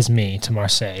surprised me, to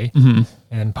Marseille,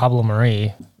 and Pablo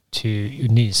Mari to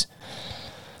Udinese.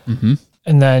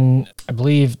 And then I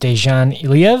believe Dejan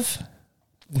Iliev,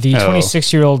 the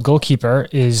 26-year-old goalkeeper,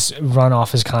 is run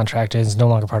off his contract and is no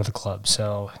longer part of the club.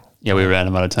 So yeah, we ran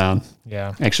him out of town.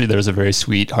 Yeah. Actually, there was a very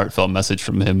sweet, heartfelt message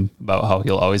from him about how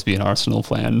he'll always be an Arsenal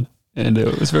fan. And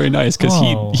it was very nice because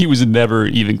he was never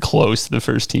even close to the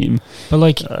first team.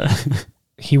 But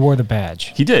he wore the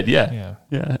badge. He did, yeah.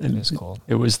 Yeah. And it was cool.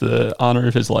 It was the honor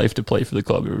of his life to play for the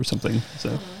club or something.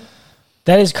 So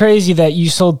that is crazy that you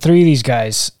sold 3 of these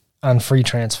guys on free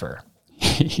transfer.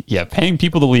 Yeah, paying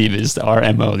people to leave is our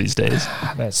MO these days.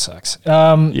 That sucks.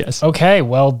 Yes. Okay,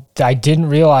 well, I didn't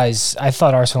realize. I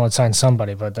thought Arsenal had signed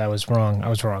somebody, but that was wrong. I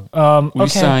was wrong. We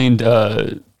signed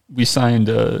a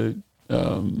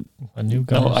new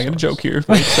guy. No, I got a joke here.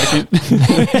 Wait a second.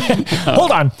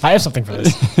 Hold on. I have something for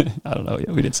this. I don't know.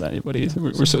 Yeah, we didn't sign anybody.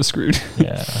 We're so screwed.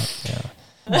 Yeah.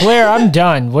 Blair, I'm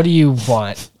done. What do you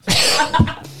want?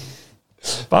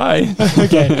 Bye.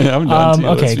 Okay. I'm done too.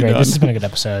 Okay, great. This has been a good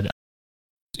episode.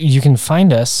 You can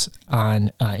find us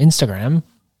on Instagram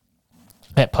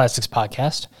at Plastics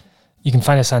Podcast. You can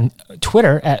find us on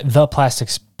Twitter at The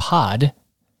Plastics Pod.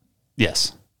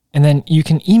 Yes. And then you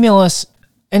can email us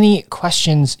any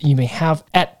questions you may have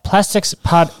at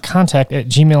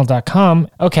plasticspodcontact@gmail.com.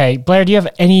 Okay, Blair, do you have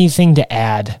anything to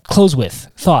add? Close with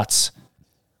thoughts.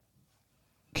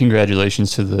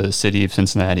 Congratulations to the city of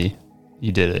Cincinnati.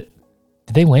 You did it.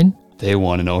 Did they win? They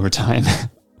won in overtime.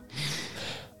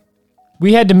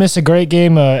 we had to miss a great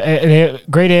game, a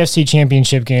great AFC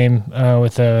Championship game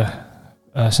with the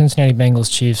Cincinnati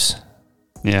Bengals Chiefs.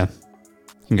 Yeah.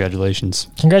 Congratulations.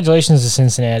 Congratulations to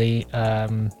Cincinnati.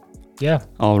 Yeah.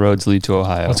 All roads lead to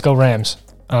Ohio. Let's go Rams.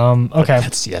 Okay.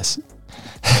 That's yes.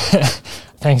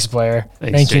 Thanks, Blair.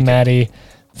 Thanks, Thank you, Jacob. Maddie.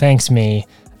 Thanks, me.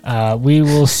 We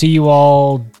will see you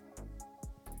all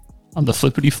On the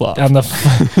flippity flop. on the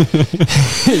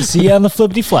see you on the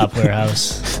flippity flop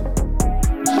warehouse.